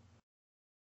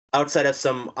 outside of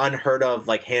some unheard of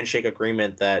like handshake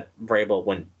agreement, that Vrabel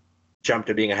wouldn't jump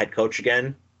to being a head coach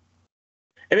again.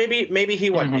 And maybe he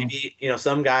would. Maybe,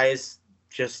 some guys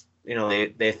just,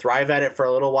 they thrive at it for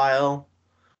a little while,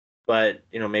 but,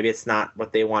 maybe it's not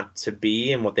what they want to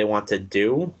be and what they want to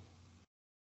do.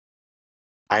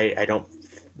 I don't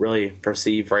really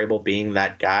foresee Vrabel being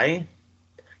that guy.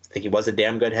 I think he was a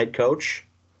damn good head coach.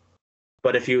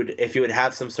 But if you would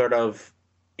have some sort of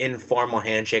informal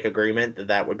handshake agreement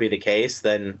that would be the case,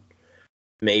 then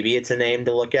maybe it's a name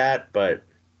to look at. But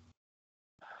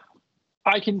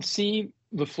I can see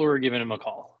LaFleur giving him a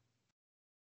call.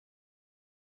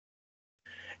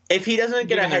 If he doesn't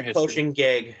get a head coaching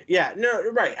gig,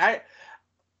 right.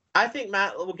 I think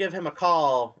Matt will give him a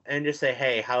call and just say,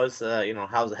 hey, how's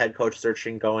the head coach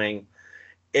searching going?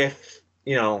 If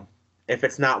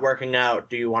it's not working out,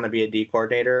 do you want to be a D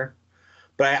coordinator?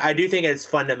 But I do think it's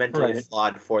fundamentally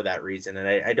flawed for that reason, and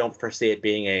I don't foresee it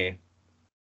being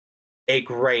a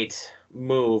great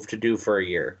move to do for a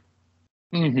year.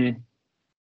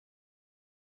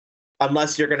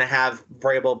 Unless you're going to have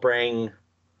Vrabel bring,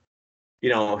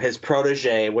 his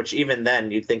protege, which even then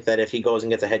you'd think that if he goes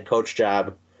and gets a head coach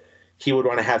job, he would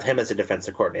want to have him as a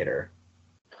defensive coordinator.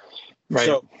 Right.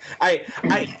 So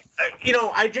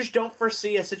I just don't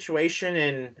foresee a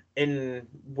situation in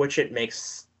which it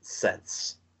makes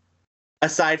sense.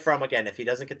 Aside from, again, if he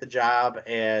doesn't get the job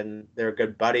and they're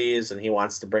good buddies and he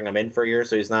wants to bring him in for a year,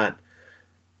 so he's not,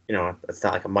 it's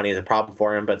not like money is a problem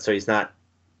for him, but so he's not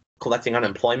collecting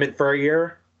unemployment for a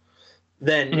year,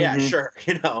 then yeah, sure,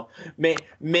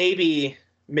 maybe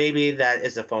that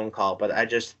is a phone call, but I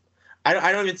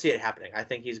don't even see it happening. I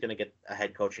think he's going to get a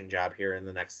head coaching job here in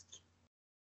the next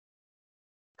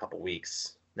couple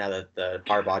weeks, now that the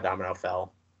Harbaugh domino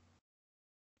fell.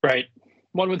 Right.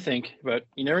 One would think, but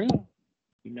you never know.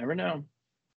 You never know.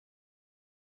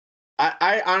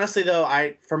 I honestly, though,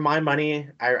 for my money,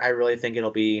 I really think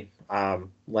it'll be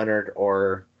Leonard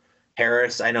or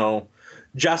Harris. I know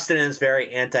Justin is very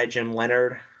anti-Jim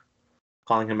Leonard,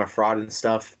 calling him a fraud and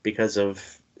stuff because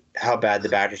of how bad the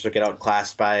Badgers would get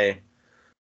outclassed by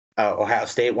Ohio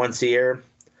State once a year.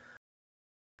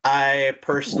 I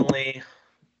personally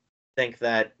think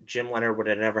that Jim Leonard would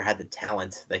have never had the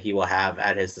talent that he will have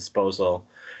at his disposal,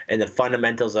 and the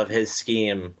fundamentals of his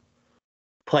scheme,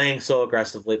 playing so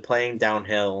aggressively, playing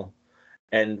downhill,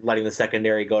 and letting the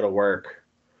secondary go to work,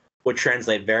 would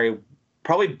translate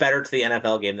probably better to the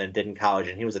NFL game than it did in college,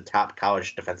 and he was a top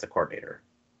college defensive coordinator.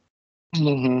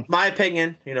 My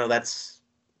opinion, that's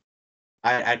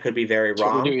I could be very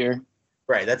wrong. What we do here.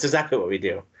 Right, that's exactly what we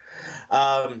do.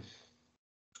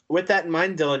 With that in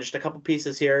mind, Dylan, just a couple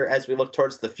pieces here as we look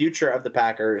towards the future of the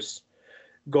Packers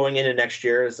going into next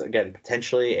year is, again,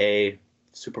 potentially a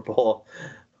Super Bowl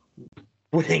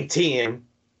winning team.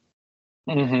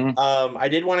 I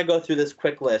did want to go through this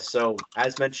quick list. So,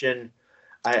 as mentioned,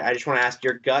 I just want to ask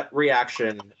your gut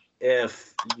reaction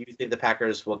if you think the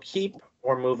Packers will keep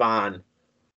or move on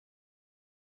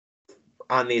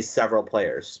these several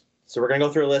players. So we're going to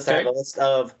go through a list. Okay. I have a list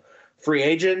of free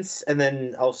agents, and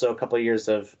then also a couple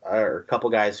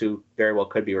guys who very well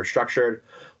could be restructured.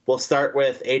 We'll start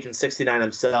with Agent 69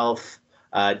 himself,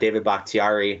 David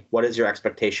Bakhtiari. What is your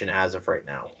expectation as of right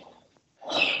now?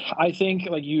 I think,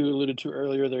 like you alluded to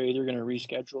earlier, they're either going to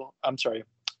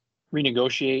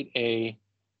renegotiate a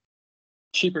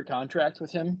cheaper contract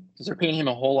with him because they're paying him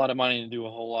a whole lot of money to do a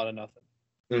whole lot of nothing.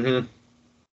 Mm-hmm.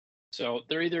 So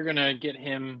they're either going to get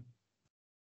him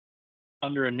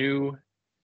under a new,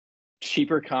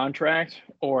 cheaper contract,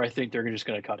 or I think they're just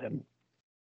going to cut him.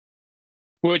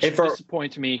 Which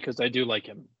disappoints me because I do like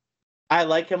him. I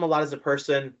like him a lot as a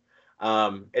person.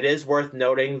 It is worth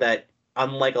noting that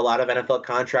unlike a lot of NFL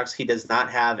contracts, he does not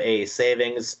have a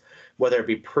savings, whether it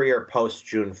be pre or post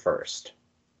June 1st.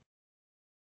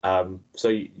 So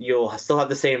you'll still have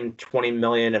the same $20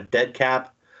 million of dead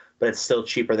cap, but it's still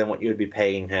cheaper than what you would be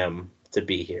paying him to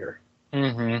be here.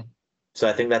 Mm-hmm. So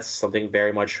I think that's something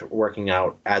very much working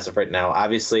out as of right now.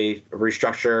 Obviously, a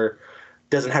restructure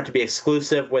doesn't have to be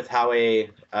exclusive with how if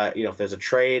there's a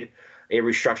trade, a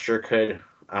restructure could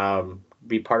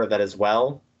be part of that as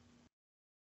well.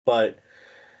 But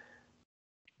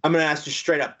I'm going to ask you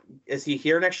straight up, is he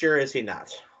here next year or is he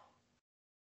not?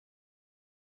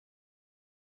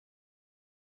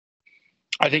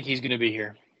 I think he's going to be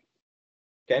here.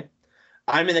 Okay.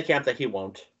 I'm in the camp that he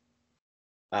won't.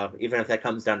 Even if that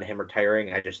comes down to him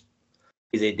retiring,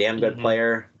 he's a damn good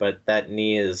player, but that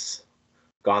knee has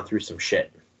gone through some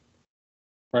shit.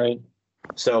 Right.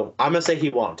 So I'm going to say he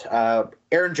won't.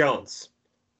 Aaron Jones.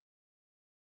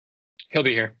 He'll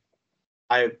be here.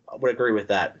 I would agree with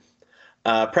that.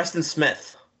 Preston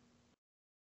Smith.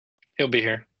 He'll be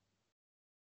here.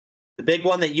 The big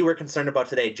one that you were concerned about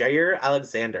today, Jair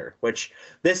Alexander, which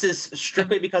this is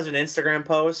strictly because of an Instagram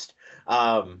post.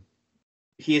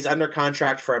 He's under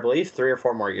contract for, I believe, 3 or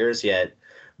 4 more years yet.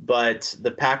 But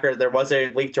there was a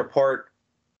leaked report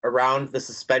around the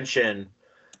suspension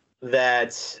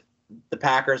that the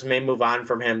Packers may move on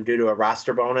from him due to a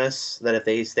roster bonus, that if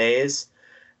he stays.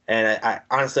 And I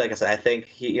honestly, like I said, I think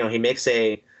he makes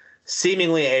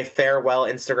seemingly a farewell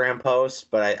Instagram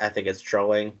post, but I think it's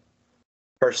trolling,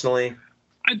 personally.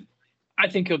 I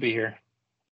think he'll be here.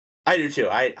 I do too.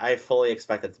 I fully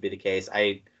expect that to be the case.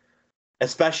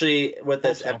 Especially with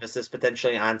this emphasis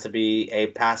potentially on to be a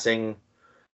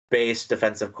passing-based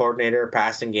defensive coordinator,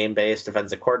 passing game-based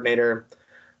defensive coordinator.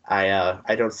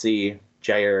 I don't see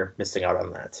Jair missing out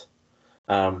on that.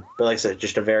 But like I said,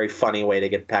 just a very funny way to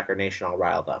get Packer Nation all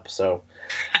riled up. So,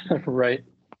 right.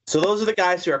 So those are the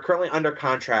guys who are currently under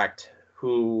contract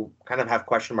who kind of have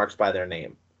question marks by their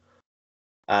name.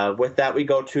 With that, we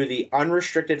go to the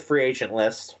unrestricted free agent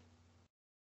list.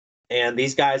 And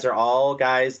these guys are all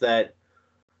guys that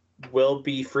will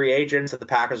be free agents that the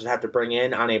Packers would have to bring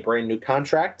in on a brand new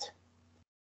contract.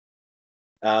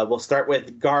 We'll start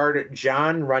with guard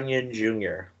John Runyon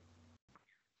Jr.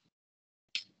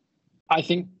 I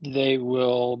think they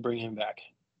will bring him back.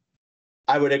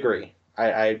 I would agree.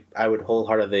 I would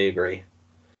wholeheartedly agree.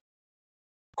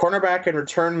 Cornerback and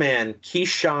return man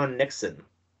Keyshawn Nixon.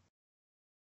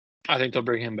 I think they'll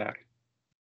bring him back.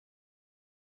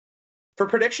 For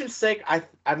prediction's sake,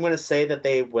 I'm going to say that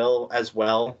they will as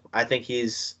well. I think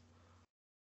he's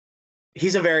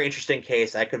a very interesting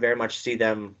case. I could very much see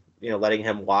them, letting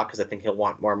him walk because I think he'll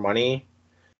want more money.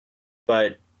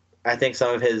 But I think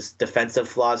some of his defensive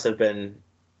flaws have been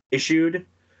issued,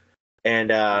 and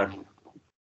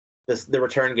the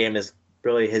return game is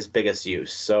really his biggest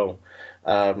use. So,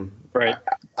 right,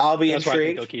 I'll be That's intrigued. Why I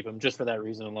think they'll keep him just for that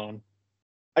reason alone.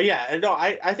 I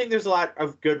think there's a lot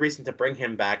of good reason to bring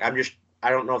him back. I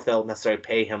don't know if they'll necessarily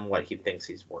pay him what he thinks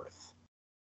he's worth.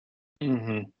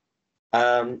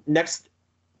 Mm-hmm. Next,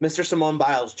 Mr. Simone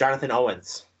Biles, Jonathan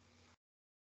Owens.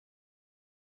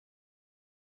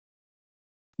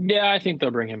 Yeah, I think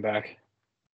they'll bring him back.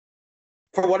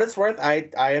 For what it's worth,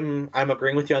 I'm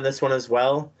agreeing with you on this one as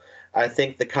well. I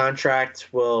think the contract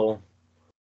he'll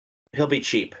be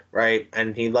cheap, right?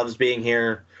 And he loves being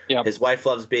here. Yep. His wife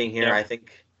loves being here. Yep.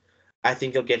 I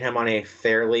think you'll get him on a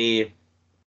fairly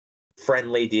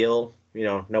friendly deal.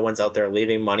 No one's out there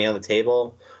leaving money on the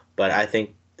table, but I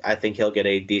think he'll get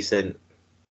a decent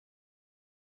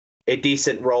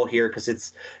role here because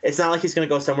it's not like he's going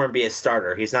to go somewhere and be a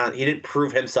starter. He didn't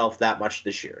prove himself that much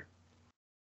this year.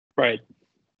 Right.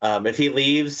 If he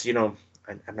leaves, I'm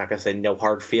not going to say no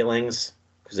hard feelings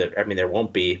because there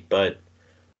won't be, but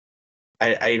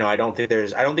I don't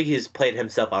think he's played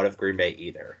himself out of Green Bay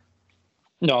either.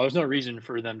 No, there's no reason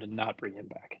for them to not bring him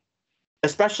back.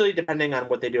 Especially depending on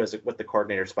what they do with the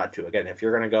coordinator spot too. Again, if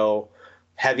you're going to go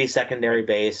heavy secondary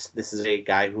base, this is a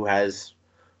guy who has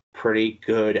pretty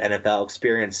good NFL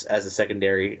experience as a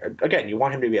secondary. Again, you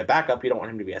want him to be a backup. You don't want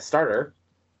him to be a starter.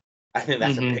 I think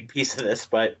that's a big piece of this.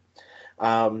 But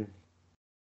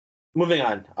moving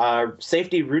on,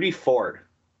 safety Rudy Ford.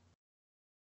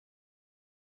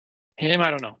 Him,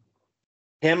 I don't know.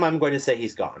 Him, I'm going to say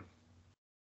he's gone.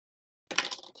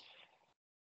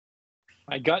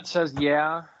 My gut says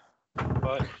yeah,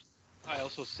 but I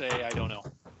also say I don't know.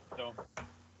 So.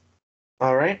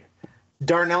 All right.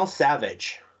 Darnell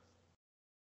Savage.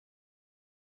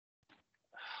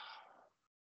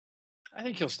 I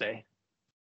think he'll stay.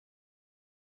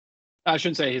 I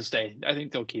shouldn't say he'll stay. I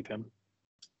think they'll keep him.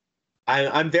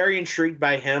 I'm very intrigued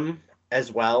by him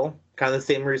as well. Kind of the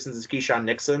same reasons as Keyshawn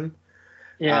Nixon.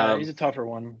 Yeah, he's a tougher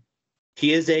one.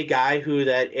 He is a guy who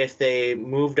that if they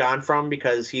moved on from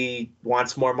because he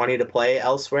wants more money to play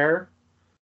elsewhere,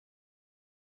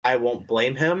 I won't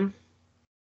blame him.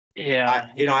 Yeah.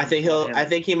 I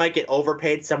think he might get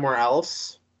overpaid somewhere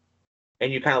else,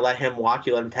 and you kind of let him walk.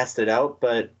 You let him test it out.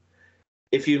 But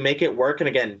if you make it work, and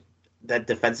again, that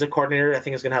defensive coordinator, I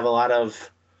think is going to have a lot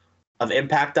of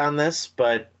impact on this.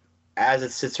 But as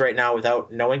it sits right now,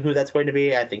 without knowing who that's going to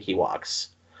be, I think he walks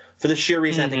for the sheer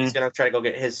reason I think he's going to try to go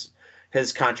get his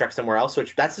contract somewhere else,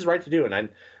 which that's his right to do. And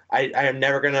I am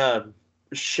never going to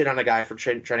shit on a guy for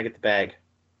trying to get the bag.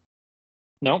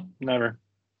 Nope, never.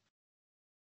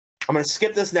 I'm going to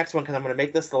skip this next one because I'm going to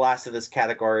make this the last of this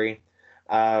category.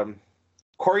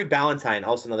 Corey Ballantyne,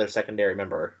 also another secondary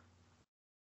member.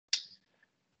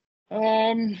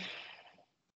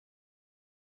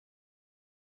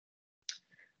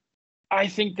 I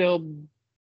think they'll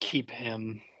keep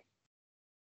him.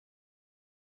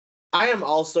 I am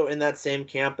also in that same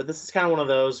camp, but this is kind of one of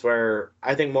those where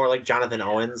I think more like Jonathan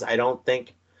Owens. I don't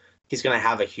think he's going to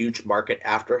have a huge market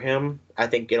after him. I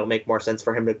think it'll make more sense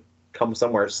for him to come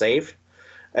somewhere safe.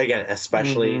 Again,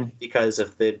 especially because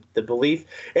of the belief.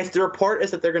 If the report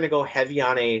is that they're going to go heavy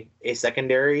on a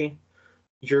secondary,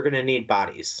 you're going to need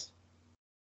bodies.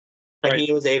 Right. And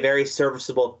he was a very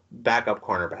serviceable backup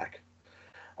cornerback.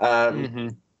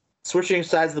 Switching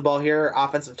sides of the ball here,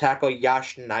 offensive tackle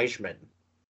Yash Nijman.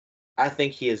 I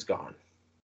think he is gone.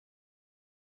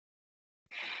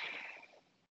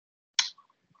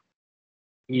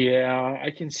 Yeah, I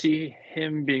can see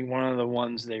him being one of the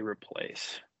ones they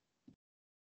replace.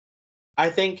 I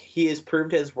think he has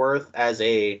proved his worth as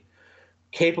a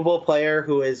capable player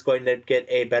who is going to get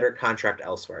a better contract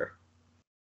elsewhere.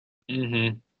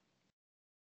 Tight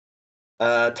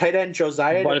end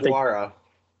Josiah DeGuara.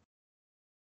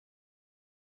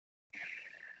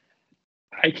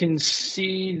 I can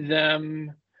see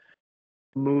them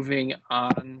moving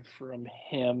on from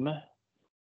him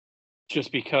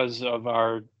just because of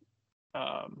our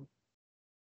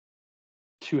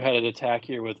two-headed attack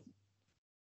here with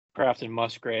Kraft and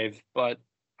Musgrave, but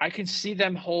I can see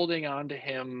them holding on to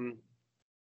him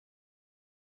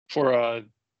for a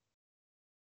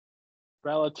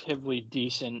relatively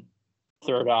decent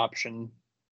third option in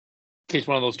case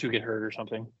one of those two get hurt or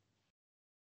something.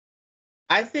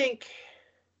 I think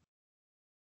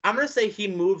I'm going to say he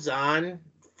moves on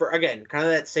for, again, kind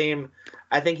of that same,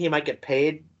 I think he might get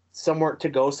paid somewhere to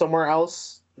go somewhere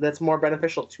else that's more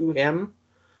beneficial to him.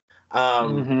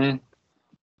 I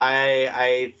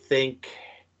think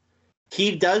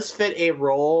he does fit a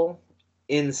role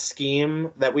in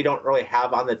scheme that we don't really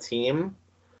have on the team.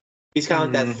 He's kind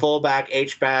of like that fullback,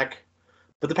 H-back,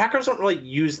 but the Packers don't really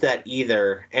use that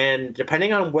either. And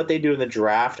depending on what they do in the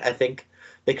draft, I think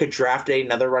they could draft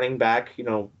another running back. You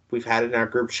know, we've had in our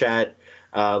group chat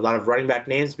a lot of running back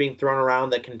names being thrown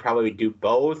around that can probably do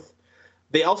both.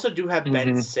 They also do have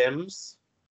Ben Sims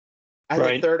as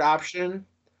a third option,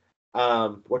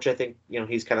 which I think, you know,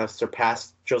 he's kind of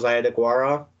surpassed Josiah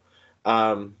DeGuara.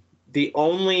 The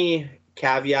only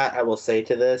caveat I will say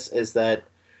to this is that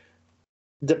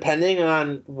depending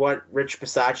on what Rich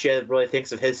Bisaccia really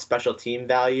thinks of his special team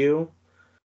value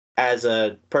as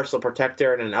a personal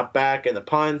protector and an up back in the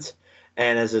punt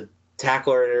and as a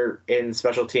tackler in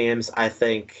special teams, I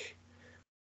think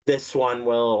this one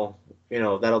will, you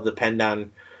know, that'll depend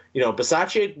on, you know,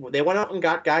 Bisaccia, they went out and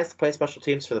got guys to play special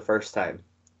teams for the first time.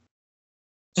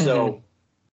 So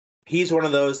he's one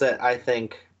of those that I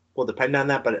think will depend on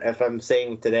that, but if I'm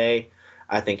saying today,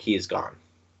 I think he's gone.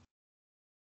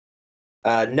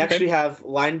 Next, we have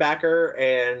linebacker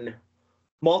and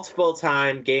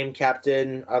multiple-time game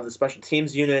captain of the special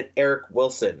teams unit, Eric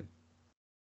Wilson,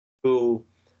 who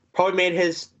probably made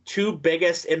his two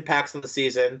biggest impacts of the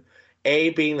season,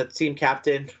 A, being the team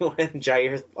captain when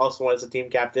Jair also was a team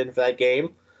captain for that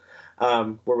game,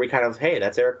 where we kind of, hey,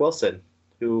 that's Eric Wilson,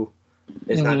 who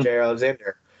is not Jair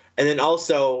Alexander. And then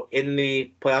also in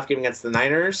the playoff game against the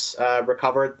Niners,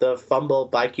 recovered the fumble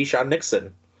by Keyshawn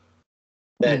Nixon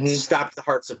that stopped the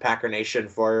hearts of Packer Nation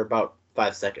for about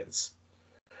 5 seconds.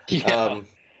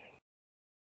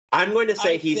 I'm going to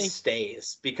say I he think-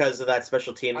 stays because of that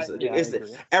special teams. I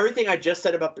agree. Everything I just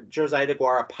said about Josiah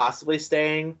DeGuara possibly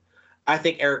staying, I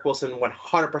think Eric Wilson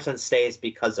 100% stays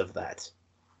because of that.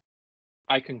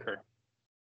 I concur.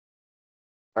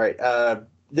 All right.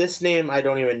 This name I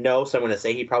don't even know, so I'm going to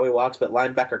say he probably walks. But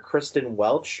linebacker Christian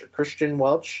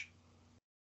Welch.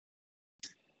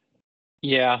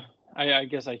 Yeah, I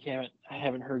guess I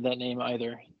haven't heard that name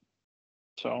either.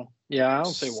 So yeah, I'll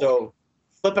say So walk.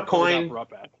 flip a coin. Brought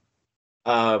back.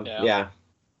 Yeah.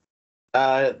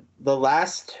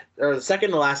 The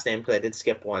second to last name, because I did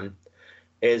skip one,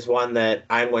 is one that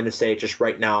I'm going to say just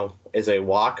right now is a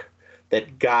walk.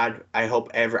 That God, I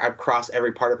hope I cross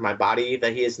every part of my body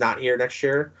that he is not here next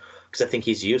year, because I think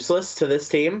he's useless to this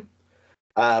team.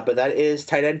 But that is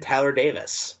tight end Tyler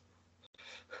Davis.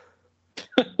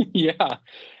 Yeah,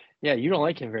 you don't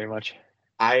like him very much.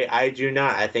 I do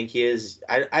not. I think he is.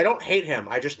 I don't hate him.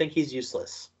 I just think he's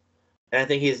useless, and I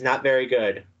think he's not very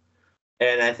good.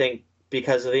 And I think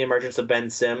because of the emergence of Ben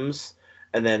Sims,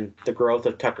 and then the growth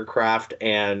of Tucker Kraft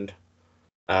and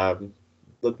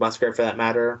Luke Musgrave, for that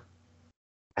matter,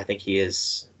 I think he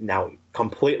is now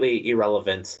completely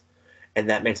irrelevant, and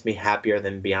that makes me happier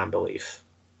than beyond belief.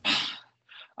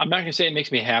 I'm not going to say it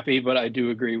makes me happy, but I do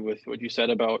agree with what you said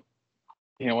about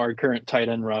our current tight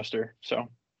end roster. So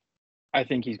I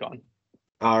think he's gone.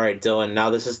 All right, Dylan. Now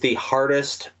this is the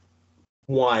hardest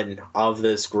one of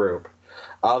this group,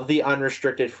 of the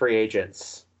unrestricted free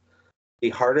agents. The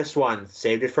hardest one,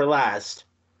 saved it for last.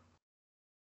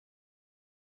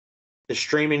 The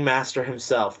streaming master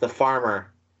himself, the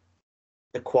farmer,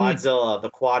 the Quadzilla, the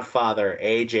Quad Father,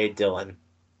 A.J. Dillon.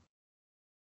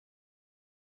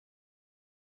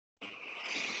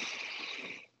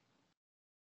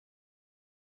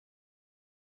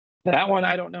 That one,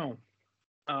 I don't know.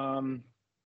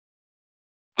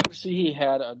 Obviously, he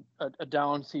had a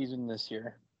down season this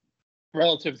year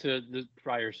relative to the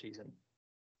prior season.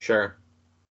 Sure.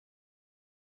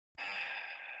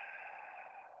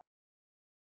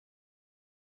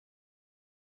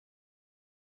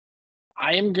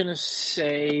 I am going to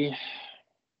say,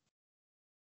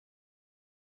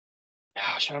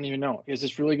 gosh, I don't even know. Because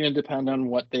it's really going to depend on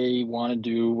what they want to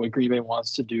do, what Green Bay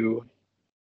wants to do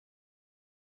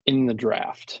in the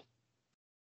draft.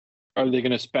 Are they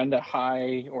going to spend a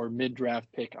high or mid-draft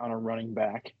pick on a running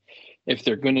back? If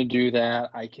they're going to do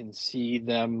that, I can see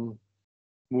them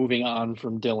moving on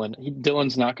from Dillon.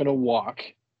 Dillon's not going to walk.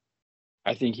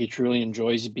 I think he truly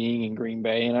enjoys being in Green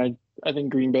Bay, and I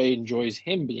think Green Bay enjoys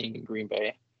him being in Green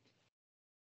Bay.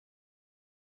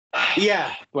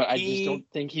 Yeah. But I just don't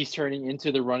think he's turning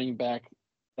into the running back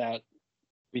that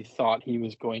we thought he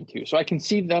was going to. So I can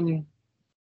see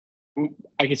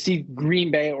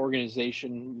Green Bay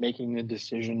organization making the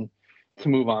decision to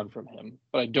move on from him,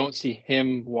 but I don't see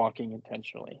him walking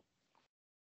intentionally.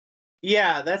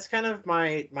 Yeah, that's kind of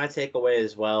my takeaway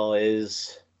as well,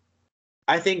 is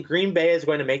I think Green Bay is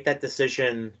going to make that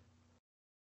decision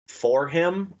for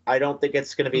him. I don't think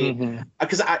it's going to be,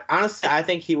 because honestly, I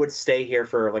think he would stay here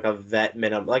for like a vet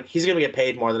minimum. Like, he's going to get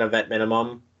paid more than a vet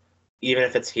minimum, even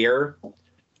if it's here.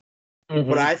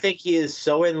 But I think he is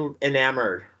so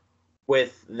enamored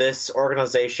with this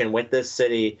organization, with this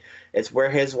city. It's where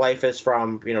his wife is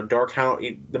from, Door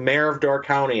County, the mayor of Door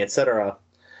County, etc.,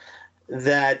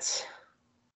 that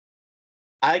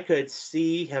I could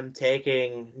see him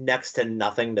taking next to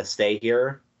nothing to stay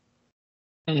here.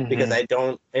 Because I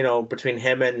don't, between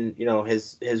him and,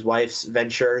 his wife's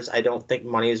ventures, I don't think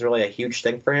money is really a huge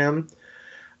thing for him.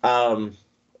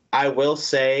 I will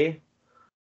say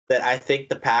that I think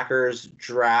the Packers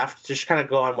draft, just kind of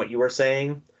go on what you were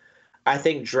saying, I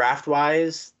think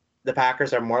draft-wise, the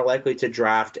Packers are more likely to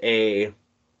draft a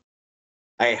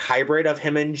hybrid of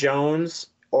him and Jones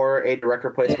or a direct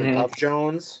replacement of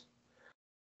Jones.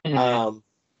 And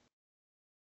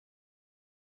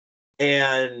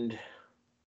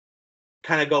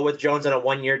kind of go with Jones on a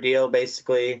 1-year deal,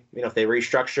 basically. If they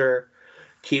restructure,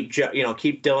 keep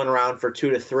Dillon around for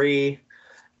 2 to 3,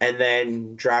 and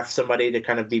then draft somebody to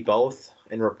kind of be both,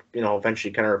 and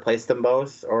eventually kind of replace them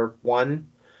both or one.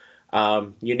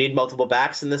 You need multiple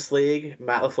backs in this league.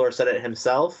 Matt LaFleur said it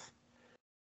himself,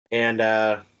 and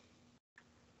I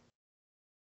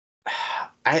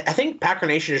think Packer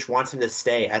Nation just wants him to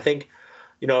stay. I think,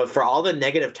 for all the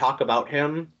negative talk about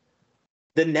him,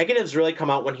 the negatives really come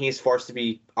out when he's forced to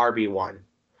be RB1.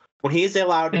 When he's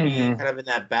allowed to be kind of in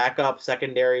that backup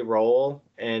secondary role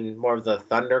and more of the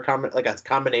thunder like a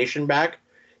combination back,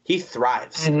 he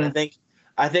thrives. And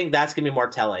I think that's gonna be more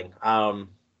telling.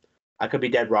 I could be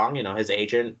dead wrong. His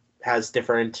agent has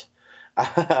different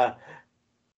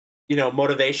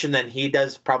motivation than he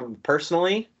does probably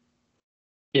personally.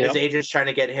 His agent's trying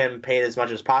to get him paid as much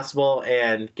as possible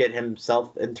and get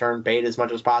himself in turn paid as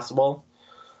much as possible.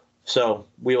 So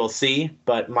we will see,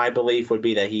 but my belief would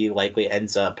be that he likely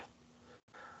ends up.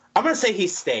 I'm going to say he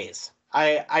stays.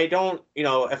 I don't,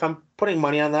 if I'm putting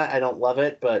money on that, I don't love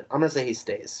it, but I'm going to say he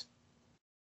stays.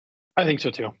 I think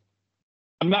so too.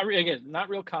 I'm not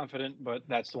real confident, but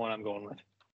that's the one I'm going with.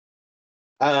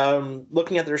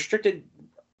 Looking at the restricted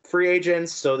free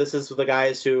agents, so this is the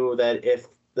guys that if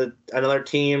another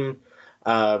team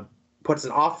puts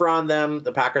an offer on them,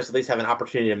 the Packers at least have an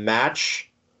opportunity to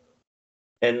match,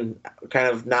 and kind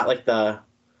of not like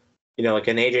like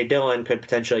an A.J. Dillon could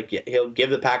potentially he'll give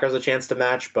the Packers a chance to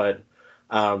match, but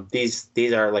these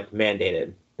are like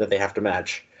mandated that they have to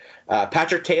match.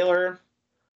 Patrick Taylor,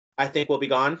 I think, will be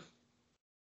gone.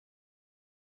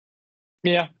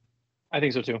 Yeah, I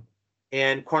think so too.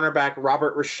 And cornerback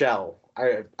Robert Rochelle,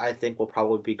 I think, will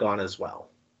probably be gone as well.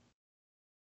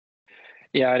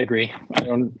 Yeah, I'd agree. I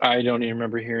don't even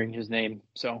remember hearing his name.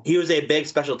 So he was a big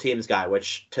special teams guy,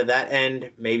 which to that end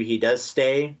maybe he does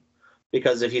stay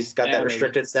because if he's got that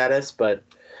restricted status. But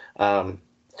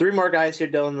 3 more guys here,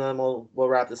 Dylan. Then we'll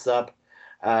wrap this up.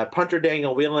 Punter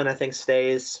Daniel Whelan, I think,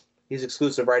 stays. He's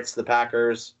exclusive rights to the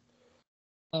Packers.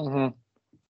 Mm-hmm.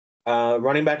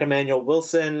 Running back Emmanuel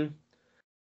Wilson.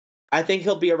 I think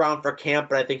he'll be around for camp,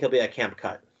 but I think he'll be a camp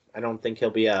cut. I don't think he'll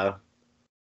be a.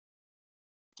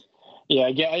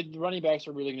 Yeah, running backs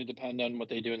are really going to depend on what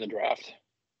they do in the draft.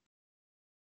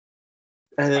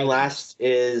 And then last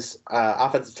is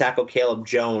offensive tackle Caleb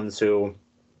Jones, who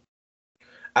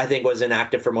I think was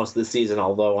inactive for most of the season,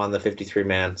 although on the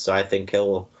 53-man. So I think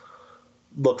he'll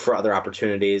look for other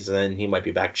opportunities, and then he might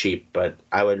be back cheap, but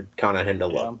I would count on him to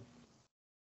look.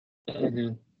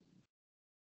 Mm-hmm.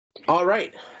 All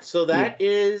right, so that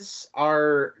is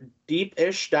our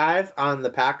deep-ish dive on the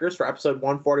Packers for episode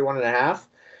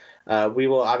 141.5. We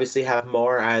will obviously have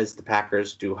more as the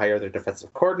Packers do hire their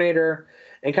defensive coordinator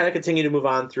and kind of continue to move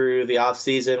on through the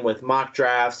offseason with mock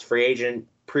drafts, free agent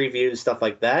previews, stuff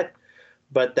like that.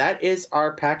 But that is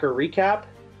our Packer recap.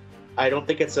 I don't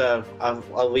think it's a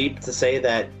leap to say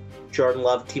that Jordan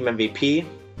Love team MVP.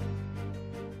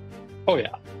 Oh,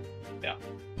 yeah.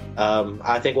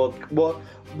 I think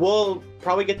we'll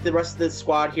probably get the rest of the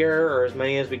squad here, or as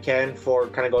many as we can, for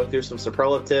kind of going through some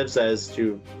superlatives as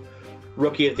to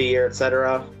Rookie of the Year,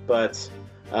 etc. But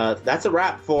that's a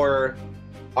wrap for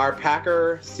our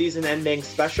Packer season-ending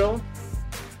special.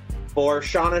 For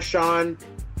Sean,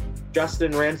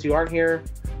 Justin, Rams, who aren't here,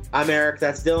 I'm Eric.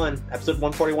 That's Dylan. Episode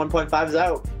 141.5 is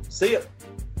out. See ya.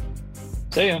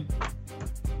 See ya.